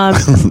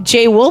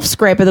 Jay Wolf's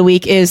gripe of the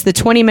week is the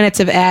 20 minutes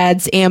of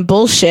ads and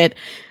bullshit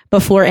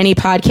before any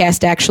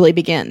podcast actually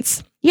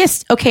begins.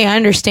 Yes, okay, I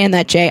understand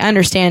that, Jay. I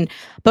understand.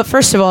 But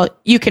first of all,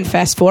 you can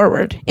fast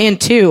forward. And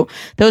two,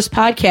 those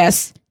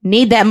podcasts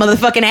need that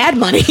motherfucking ad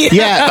money.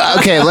 Yeah,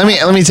 okay, let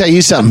me tell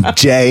you something,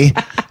 Jay.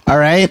 All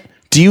right?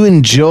 Do you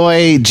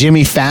enjoy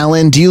Jimmy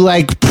Fallon? Do you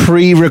like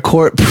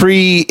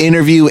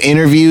pre-interview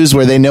interviews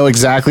where they know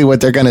exactly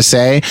what they're going to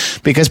say?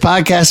 Because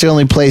podcasts are the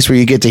only place where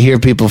you get to hear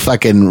people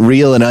fucking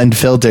real and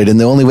unfiltered. And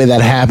the only way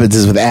that happens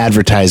is with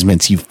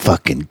advertisements, you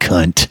fucking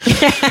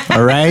cunt.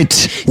 All right?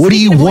 What do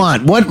you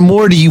want? What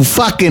more do you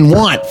fucking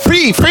want?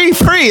 Free.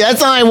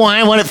 That's all I want.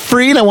 I want it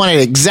free and I want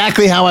it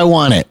exactly how I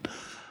want it.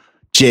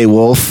 Jay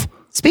Wolf.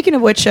 Speaking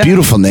of which,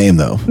 beautiful name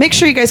though. Make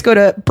sure you guys go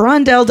to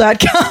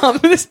Brondell.com.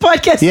 This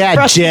podcast.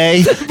 Yeah,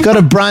 Jay. Go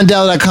to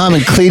Brondell.com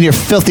and clean your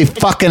filthy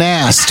fucking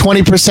ass.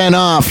 20%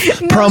 off.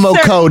 Promo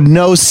code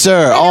no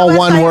sir. All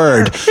one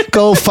word.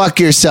 Go fuck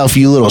yourself,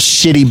 you little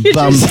shitty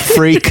bum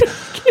freak.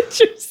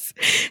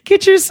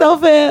 Get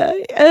yourself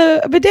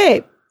a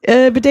bidet.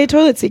 A bidet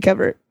toilet seat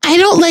cover. I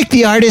don't like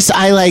the artists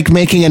I like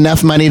making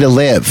enough money to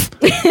live.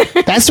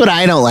 That's what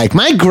I don't like.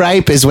 My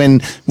gripe is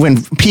when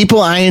people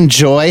I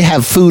enjoy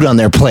have food on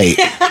their plate.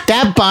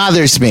 That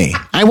bothers me.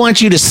 I want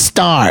you to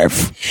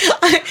starve.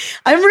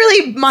 I'm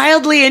really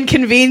mildly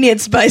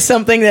inconvenienced by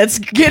something that's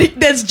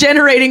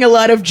generating a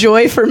lot of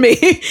joy for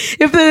me.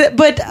 I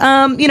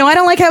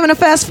don't like having to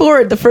fast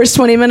forward the first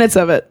 20 minutes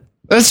of it.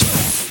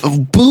 That's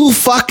boo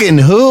fucking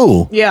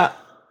who? Yeah.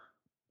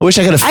 I wish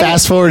I could have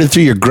fast forwarded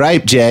through your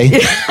gripe, Jay.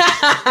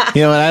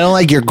 You know, and I don't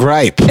like your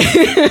gripe.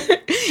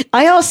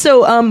 I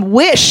also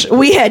wish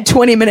we had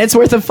 20 minutes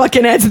worth of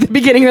fucking ads at the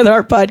beginning of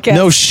our podcast.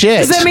 No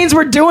shit. Because that means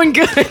we're doing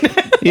good.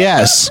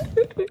 Yes.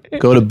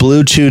 Go to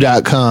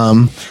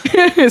bluechew.com.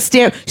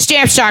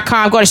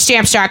 Stamps.com. Go to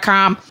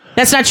stamps.com.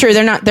 That's not true.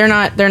 They're not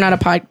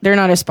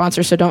a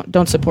sponsor, so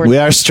don't support them. We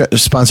are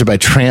sponsored by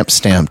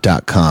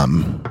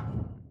trampstamp.com.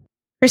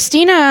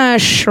 Christina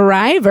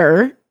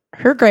Shriver.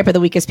 Her gripe of the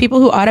week is people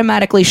who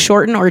automatically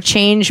shorten or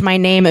change my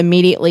name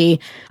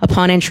immediately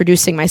upon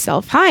introducing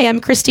myself. Hi, I'm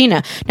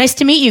Christina. Nice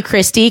to meet you,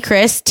 Christy,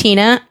 Chris,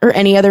 Tina, or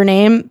any other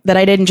name that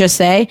I didn't just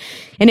say.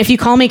 And if you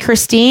call me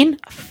Christine,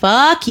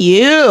 fuck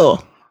you.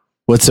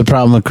 What's the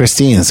problem with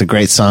Christine? It's a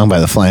great song by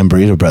the Flying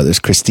Burrito Brothers,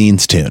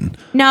 Christine's Tune.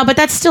 No, but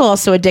that's still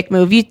also a dick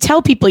move. You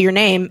tell people your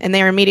name and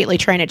they're immediately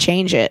trying to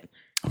change it.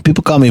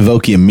 People call me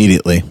Vokey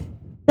immediately.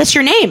 That's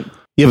your name.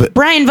 Yeah, but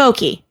Brian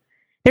Vokey.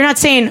 They're not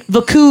saying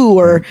Vaku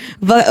or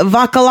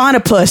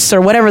Vacalanopus or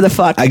whatever the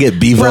fuck. I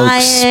get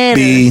B-Vokes,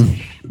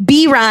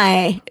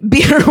 B-Rye,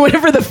 or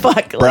whatever the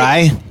fuck.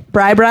 Bry?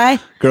 Bry?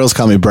 Girls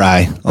call me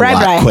Bry a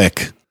lot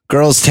quick.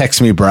 Girls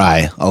text me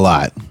Bry a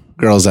lot.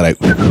 Girls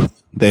that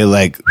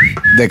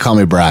they call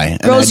me Bry.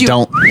 And girls I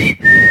don't.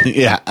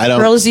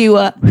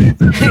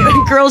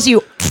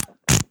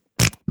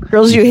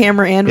 Girls you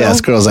hammer anvil.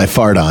 Yes, girls I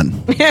fart on.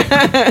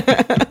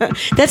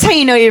 That's how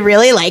you know you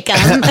really like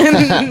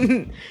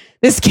them.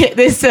 This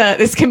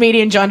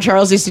comedian John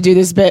Charles used to do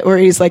this bit where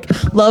he's like,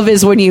 "Love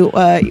is when you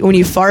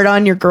fart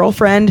on your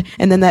girlfriend,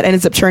 and then that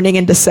ends up turning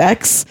into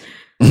sex."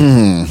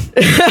 Because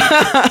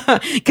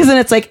then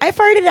it's like, I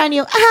farted on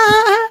you,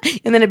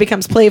 and then it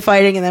becomes play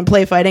fighting, and then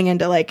play fighting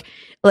into like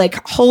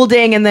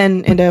holding, and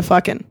then into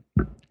fucking.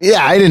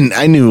 Yeah,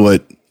 I knew I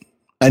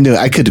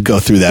could go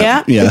through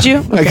that. Yeah. Did you?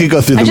 Okay. I could go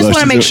through the motions. I just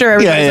want to make sure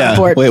everybody's on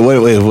board. Wait.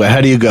 How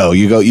do you go?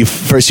 You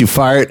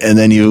fart, and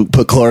then you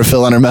put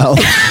chlorophyll on her mouth.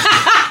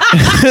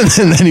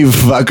 And then you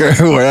fuck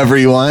her wherever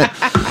you want.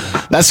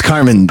 That's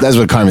Carmen. That's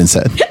what Carmen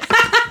said.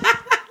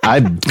 I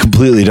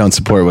completely don't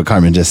support what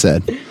Carmen just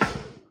said.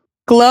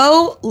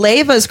 Glow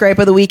Lava's gripe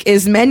of the week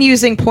is men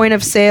using point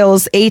of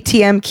sales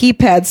ATM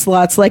keypad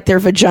slots like their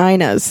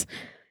vaginas,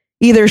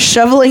 either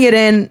shoveling it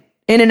in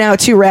and out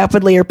too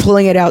rapidly or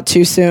pulling it out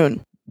too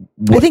soon.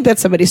 I think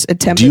that's somebody's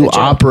attempt. Do you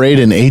operate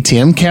an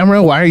ATM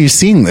camera? Why are you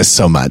seeing this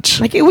so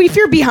much? Like if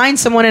you're behind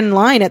someone in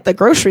line at the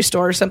grocery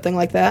store or something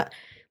like that,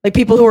 like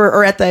people who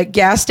are at the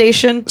gas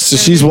station. So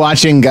she's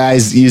watching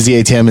guys use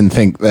the ATM and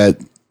think that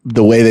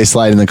the way they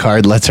slide in the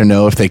card lets her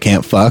know if they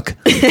can't fuck.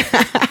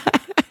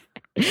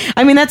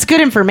 I mean, that's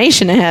good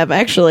information to have,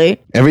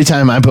 actually. Every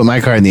time I put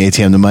my card in the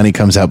ATM, the money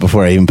comes out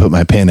before I even put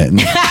my PIN in.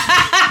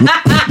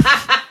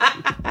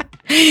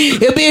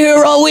 He'll be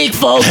here all week,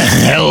 folks.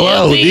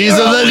 Hello, these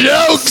are the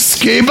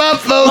jokes. Keep up,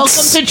 folks.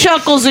 Welcome to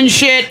Chuckles and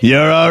shit.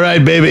 You're all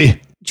right, baby.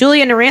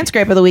 Julia Durant's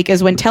gripe of the week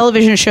is when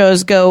television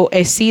shows go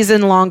a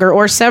season longer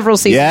or several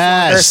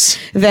seasons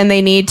longer than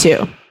they need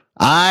to.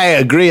 I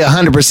agree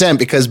 100%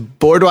 because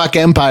Boardwalk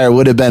Empire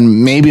would have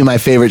been maybe my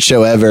favorite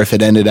show ever if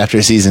it ended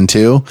after season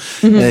 2.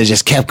 And it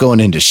just kept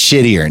going into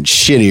shittier and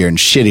shittier and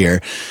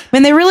shittier.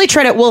 And they really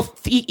tried to,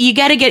 you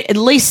got to get at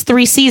least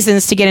 3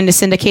 seasons to get into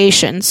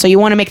syndication. So you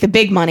want to make the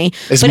big money.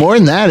 It's more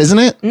than that, isn't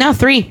it? No,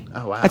 3.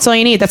 Oh, wow. That's all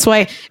you need. That's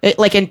why,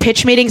 like in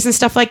pitch meetings and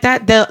stuff like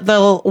that,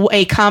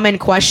 a common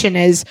question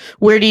is,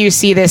 where do you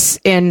see this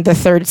in the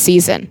 3rd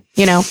season?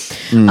 You know,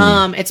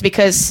 it's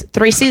because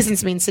 3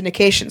 seasons means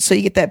syndication. So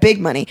you get that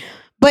big money.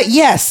 But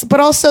yes, but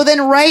also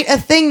then write a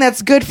thing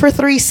that's good for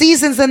 3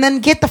 seasons and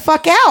then get the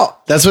fuck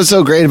out. That's what's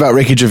so great about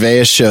Ricky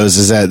Gervais shows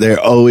is that there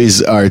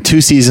always are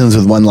 2 seasons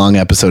with 1 long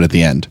episode at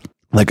the end,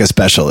 like a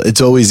special. It's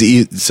always,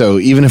 so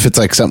even if it's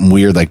like something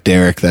weird like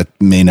Derek that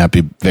may not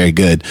be very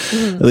good,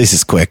 at least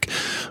it's quick.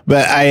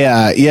 But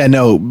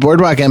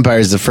Boardwalk Empire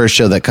is the first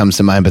show that comes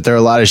to mind, but there are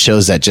a lot of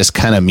shows that just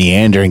kind of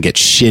meander and get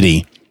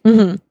shitty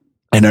and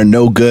are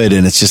no good.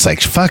 And it's just like,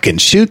 fucking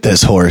shoot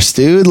this horse,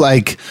 dude.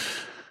 Like,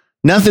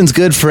 nothing's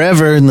good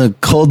forever in the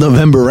cold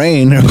November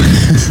rain. Get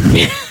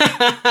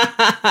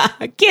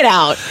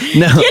out.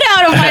 No. Get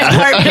out of my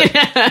apartment.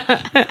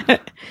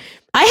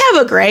 I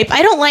have a gripe.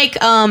 I don't like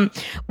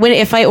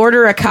if I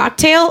order a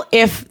cocktail,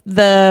 if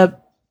the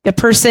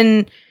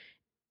person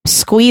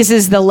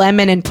squeezes the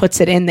lemon and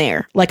puts it in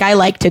there. Like, I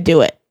like to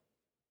do it.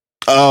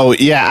 Oh,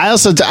 yeah.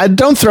 I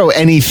don't throw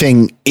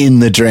anything in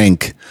the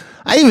drink.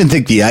 I even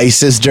think the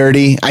ice is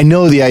dirty. I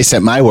know the ice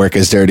at my work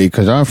is dirty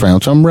because I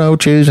found some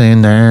roaches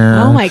in there.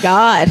 Oh, my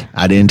God.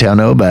 I didn't tell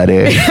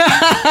nobody.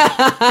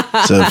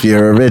 So if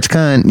you're a rich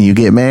cunt and you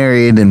get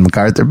married in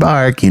MacArthur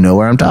Park, you know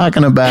where I'm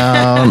talking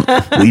about.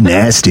 We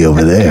nasty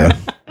over there.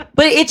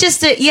 But it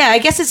just, I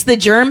guess it's the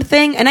germ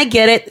thing, and I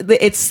get it.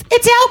 It's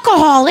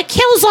alcohol. It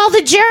kills all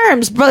the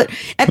germs. But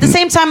at the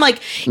same time, like,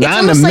 it's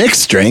not in a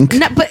mixed drink.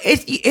 No, but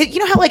you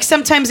know how, like,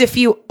 sometimes if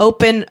you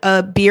open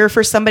a beer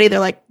for somebody,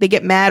 they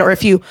get mad, or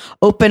if you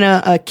open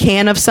a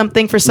can of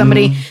something for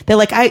somebody, they're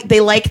like,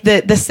 they like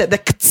the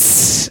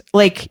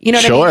like, you know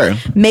what I mean?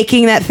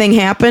 Making that thing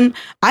happen.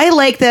 I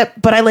like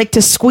that, but I like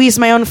to squeeze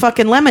my own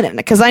fucking lemon in it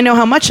because I know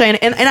how much and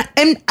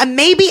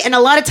a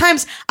lot of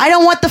times I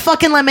don't want the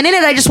fucking lemon in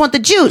it. I just want the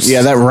juice.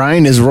 Yeah, that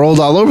rind is rolled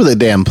all over the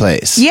damn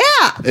place. Yeah.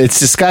 It's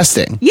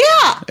disgusting.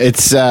 Yeah.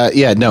 It's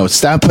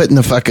stop putting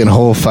the fucking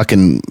whole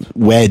fucking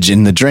wedge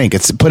in the drink.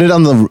 Put it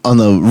on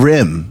the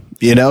rim,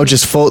 you know,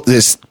 just put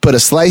a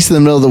slice in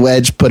the middle of the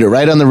wedge, put it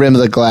right on the rim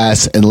of the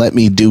glass and let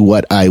me do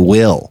what I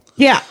will.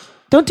 Yeah.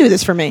 Don't do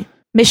this for me.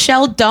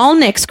 Michelle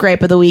Dolnick's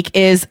gripe of the week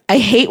is, I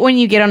hate when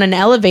you get on an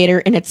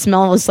elevator and it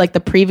smells like the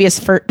previous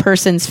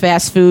person's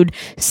fast food,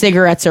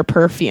 cigarettes, or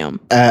perfume.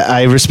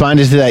 I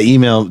responded to that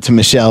email to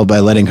Michelle by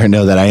letting her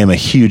know that I am a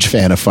huge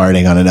fan of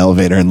farting on an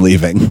elevator and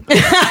leaving.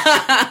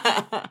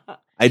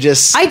 I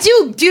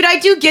do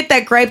get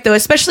that gripe though,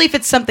 especially if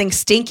it's something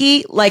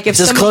stinky. Like if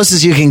it's as close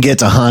as you can get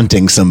to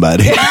haunting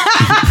somebody.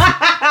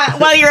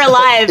 While you're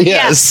alive.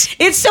 Yes.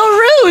 Yeah. It's so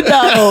rude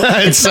though.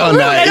 It's so rude.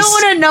 nice. I don't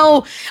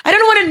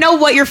want to know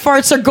what your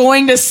farts are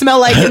going to smell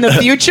like in the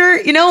future,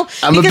 you know?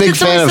 I'm a big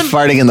fan of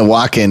farting in the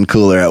walk-in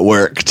cooler at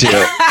work too.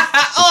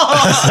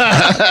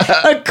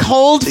 A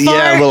cold fart?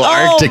 Yeah, a little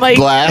Arctic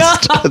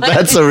blast. God.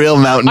 That's a real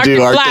Mountain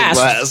Dew Arctic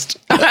blast.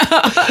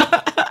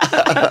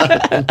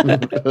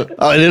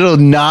 Oh, and it'll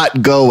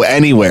not go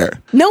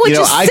anywhere. No, it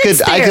just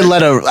sits there. I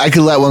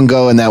could let one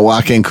go in that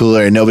walk-in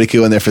cooler and nobody could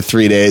go in there for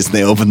 3 days and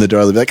they open the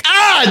door, they'll be like,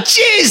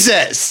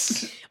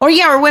 Jesus. Or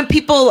when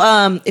people,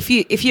 if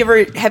you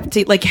ever have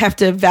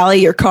to valet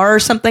your car or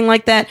something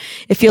like that,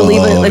 if you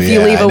leave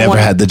I never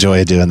had the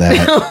joy of doing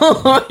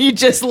that. You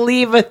just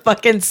leave a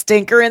fucking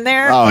stinker in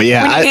there. Oh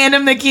yeah, when you hand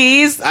him the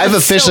keys. I've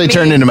officially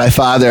turned into my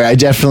father. I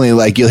definitely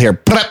you'll hear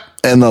plop,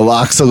 and the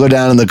locks will go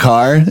down in the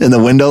car, and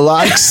the window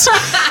locks,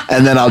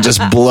 and then I'll just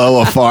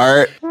blow a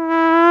fart.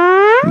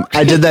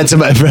 I did that to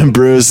my friend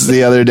Bruce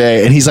the other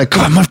day, and he's like,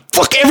 "I'm gonna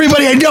fuck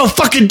everybody I know.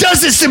 Fucking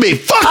does this to me.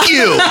 Fuck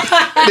you!"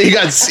 And he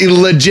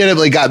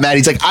legitimately got mad.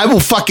 He's like, "I'm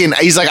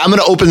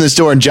gonna open this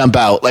door and jump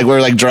out." Like we're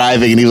like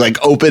driving, and he was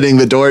like opening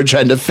the door,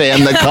 trying to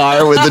fan the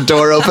car with the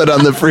door open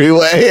on the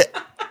freeway.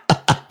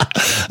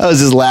 I was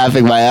just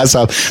laughing my ass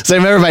off. So I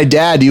remember my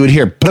dad, you would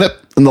hear blip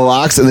in the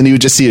locks, and then you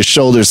would just see his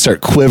shoulders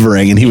start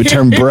quivering, and he would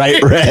turn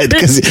bright red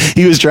because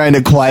he was trying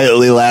to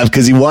quietly laugh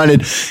because he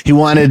wanted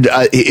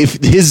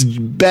if his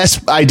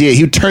best idea,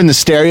 he would turn the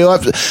stereo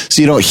up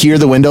so you don't hear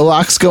the window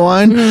locks go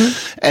on,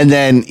 and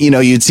then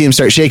you'd see him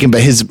start shaking. But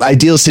his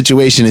ideal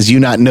situation is you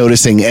not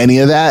noticing any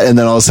of that, and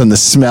then all of a sudden the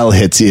smell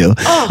hits you,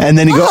 and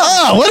then you go,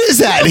 "Oh, what is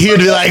that?" And he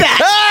would be like,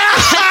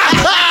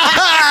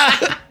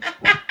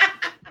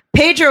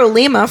 Pedro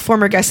Lima,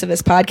 former guest of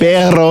this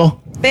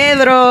podcast.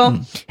 Pedro.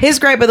 His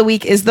gripe of the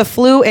week is the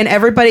flu and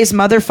everybody's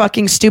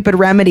motherfucking stupid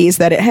remedies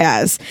that it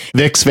has.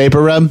 Vicks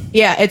Vapor Rub?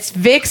 Yeah, it's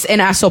Vicks and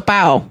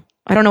Asopao.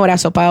 I don't know what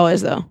Asopao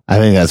is, though. I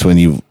think that's when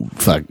you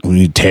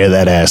tear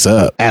that ass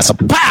up.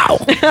 Asopao!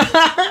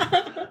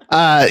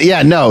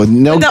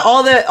 No.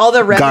 All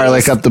the remedies.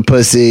 Garlic up the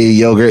pussy,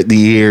 yogurt the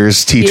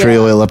ears, tea tree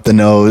oil up the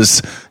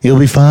nose. You'll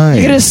be fine.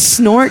 You're gonna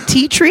snort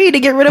tea tree to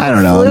get rid of I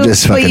don't know. flu? I'm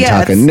just fucking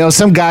talking. No,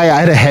 some guy,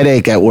 I had a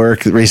headache at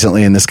work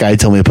recently, and this guy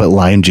told me to put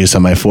lime juice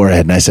on my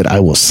forehead, and I said,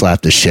 I will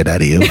slap the shit out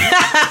of you.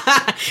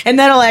 And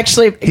that'll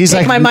actually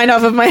take my mind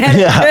off of my head.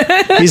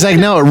 Yeah. He's like,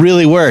 no, it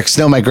really works.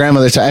 No, my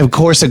grandmother, of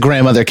course a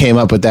grandmother came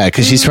up with that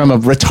because she's from a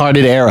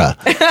retarded era.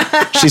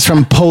 She's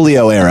from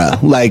polio era.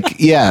 Like,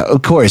 yeah,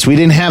 of course. We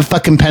didn't have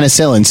fucking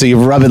penicillin, so you're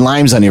rubbing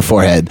limes on your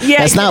forehead. Yeah,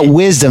 that's not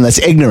wisdom, that's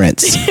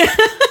ignorance.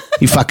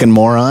 You fucking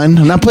moron.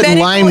 I'm not putting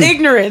lime.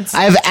 Ignorance.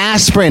 I have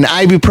aspirin,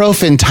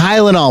 ibuprofen,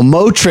 Tylenol,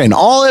 Motrin,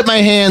 all at my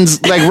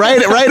hands, like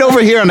right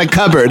over here on the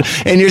cupboard.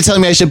 And you're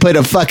telling me I should put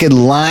a fucking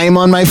lime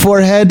on my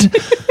forehead?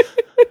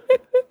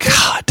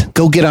 God,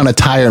 go get on a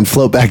tire and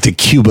float back to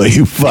Cuba,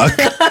 you fuck.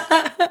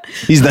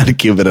 He's not a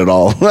Cuban at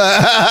all.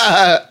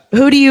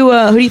 Who do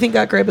you think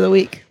got gripe of the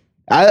week?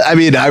 I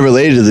mean, I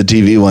related to the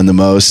TV one the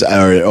most,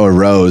 or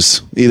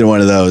Rose. Either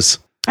one of those.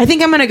 I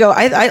think I'm gonna go.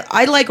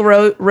 I like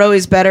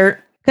Rose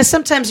better. Because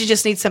sometimes you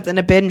just need something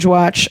to binge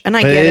watch, and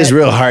I get it. It is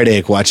real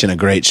heartache watching a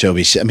great show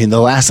be shit. I mean,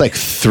 the last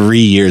 3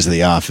 years of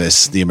The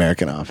Office, The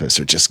American Office,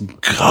 are just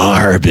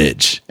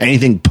garbage.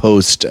 Anything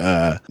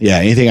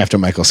anything after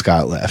Michael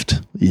Scott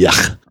left.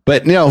 Yuck.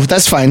 But,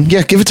 that's fine.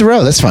 Yeah, give it to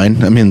Ro. That's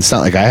fine. I mean, it's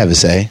not like I have a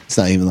say. It's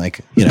not even like,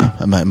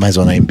 I might as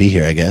well not even be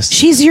here, I guess.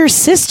 She's your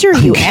sister,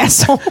 you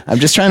asshole. I'm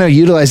just trying to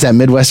utilize that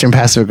Midwestern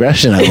passive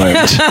aggression I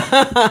learned.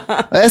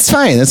 That's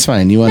fine. That's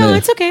fine. You want to? No,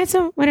 it's okay. It's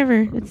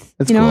whatever. It's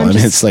cool. I mean,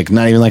 it's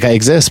not even like I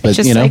exist, but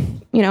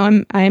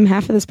I'm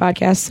half of this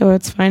podcast, so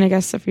it's fine, I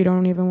guess, if you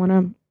don't even want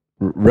to.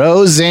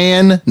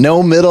 Roseanne,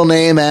 no middle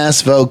name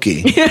ass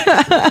Vokey.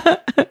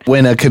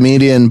 When a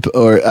comedian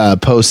or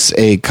posts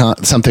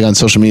something on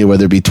social media,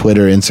 whether it be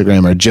Twitter,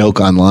 Instagram, or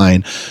joke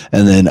online,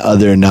 and then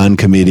other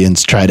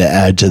non-comedians try to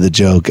add to the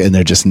joke, and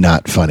they're just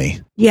not funny.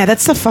 Yeah,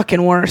 that's the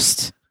fucking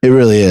worst. It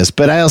really is.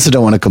 But I also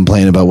don't want to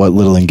complain about what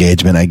little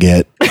engagement I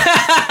get.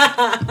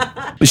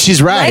 But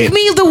she's right. Like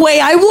me the way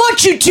I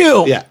want you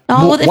to. Yeah.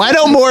 Why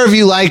don't more of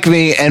you like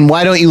me, and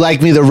why don't you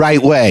like me the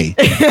right way?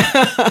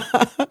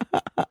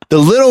 The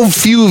little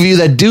few of you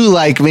that do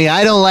like me,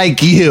 I don't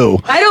like you.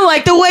 I don't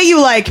like the way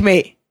you like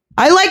me.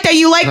 I like that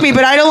you like me,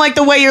 but I don't like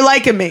the way you're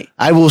liking me.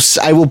 I will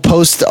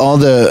post all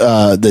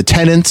the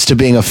tenets to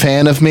being a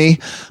fan of me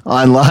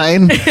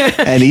online,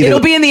 and it'll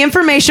be in the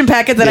information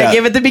packet that I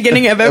give at the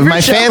beginning of every my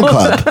show. Fan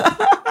club.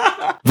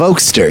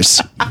 Vokesters.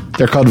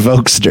 They're called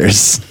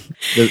Vokesters.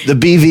 The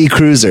BV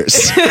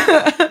Cruisers.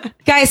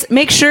 Guys,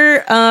 make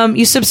sure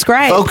you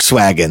subscribe.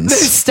 Volkswagens.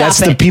 Stop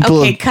That's it. the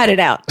people. Okay, cut it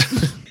out.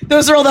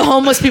 Those are all the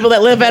homeless people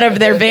that live out of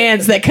their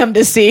vans that come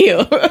to see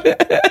you.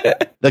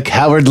 The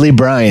cowardly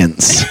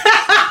Bryans.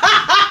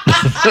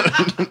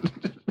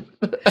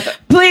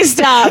 Please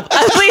stop.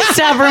 Please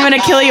stop, or I'm going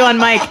to kill you on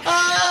mic.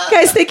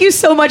 Guys, thank you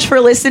so much for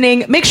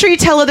listening. Make sure you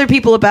tell other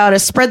people about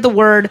us. Spread the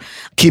word.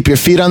 Keep your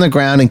feet on the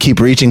ground and keep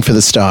reaching for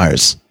the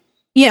stars.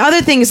 Yeah,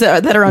 other things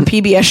that are on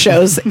PBS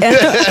shows.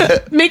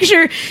 Make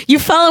sure you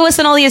follow us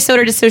on all the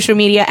assorted social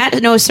media at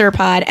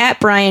NoSirPod, at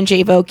Brian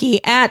J.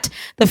 Vokey, at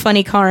The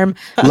Funny Carm.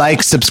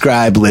 Like,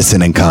 subscribe,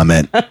 listen, and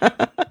comment.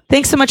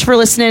 Thanks so much for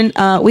listening.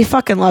 We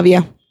fucking love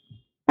you.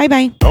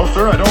 Bye-bye. No,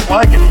 sir, I don't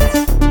like it.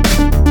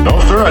 No,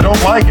 sir, I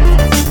don't like it.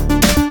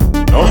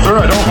 No, sir,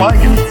 I don't like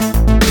it.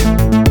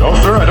 No,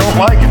 sir, I don't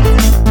like it.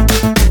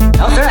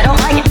 No, sir, I don't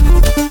like it.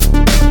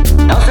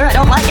 No, sir, I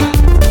don't like it.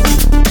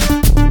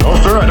 No,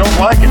 sir, I don't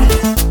like it.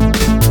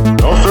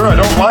 No, sir, I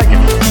don't like it.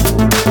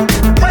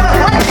 What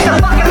is the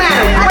fucking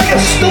matter? What are you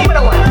stupid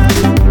or what?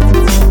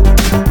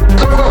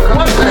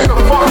 What is the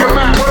fucking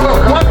matter?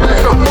 What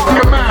is the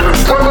fucking matter?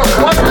 What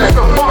is the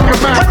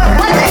fucking matter?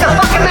 What is the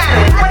fucking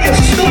matter? What are you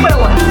stupid or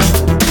what?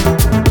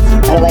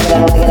 I don't like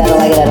it,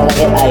 I don't like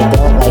it, I don't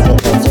like it, I don't like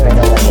it, I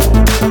don't like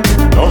it.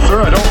 No,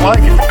 sir, I don't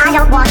like it. I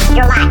don't want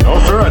your life. No,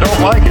 sir, I don't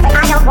like it.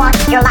 I don't want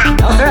your life.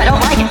 No, sir, I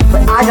don't like it.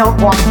 I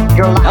don't want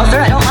your life. No, sir,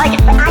 I don't like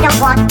it. I don't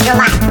want your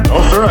life.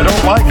 No, sir, I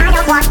don't like I it.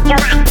 don't want your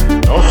life.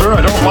 No, sir,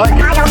 I don't like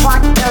it. I don't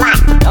want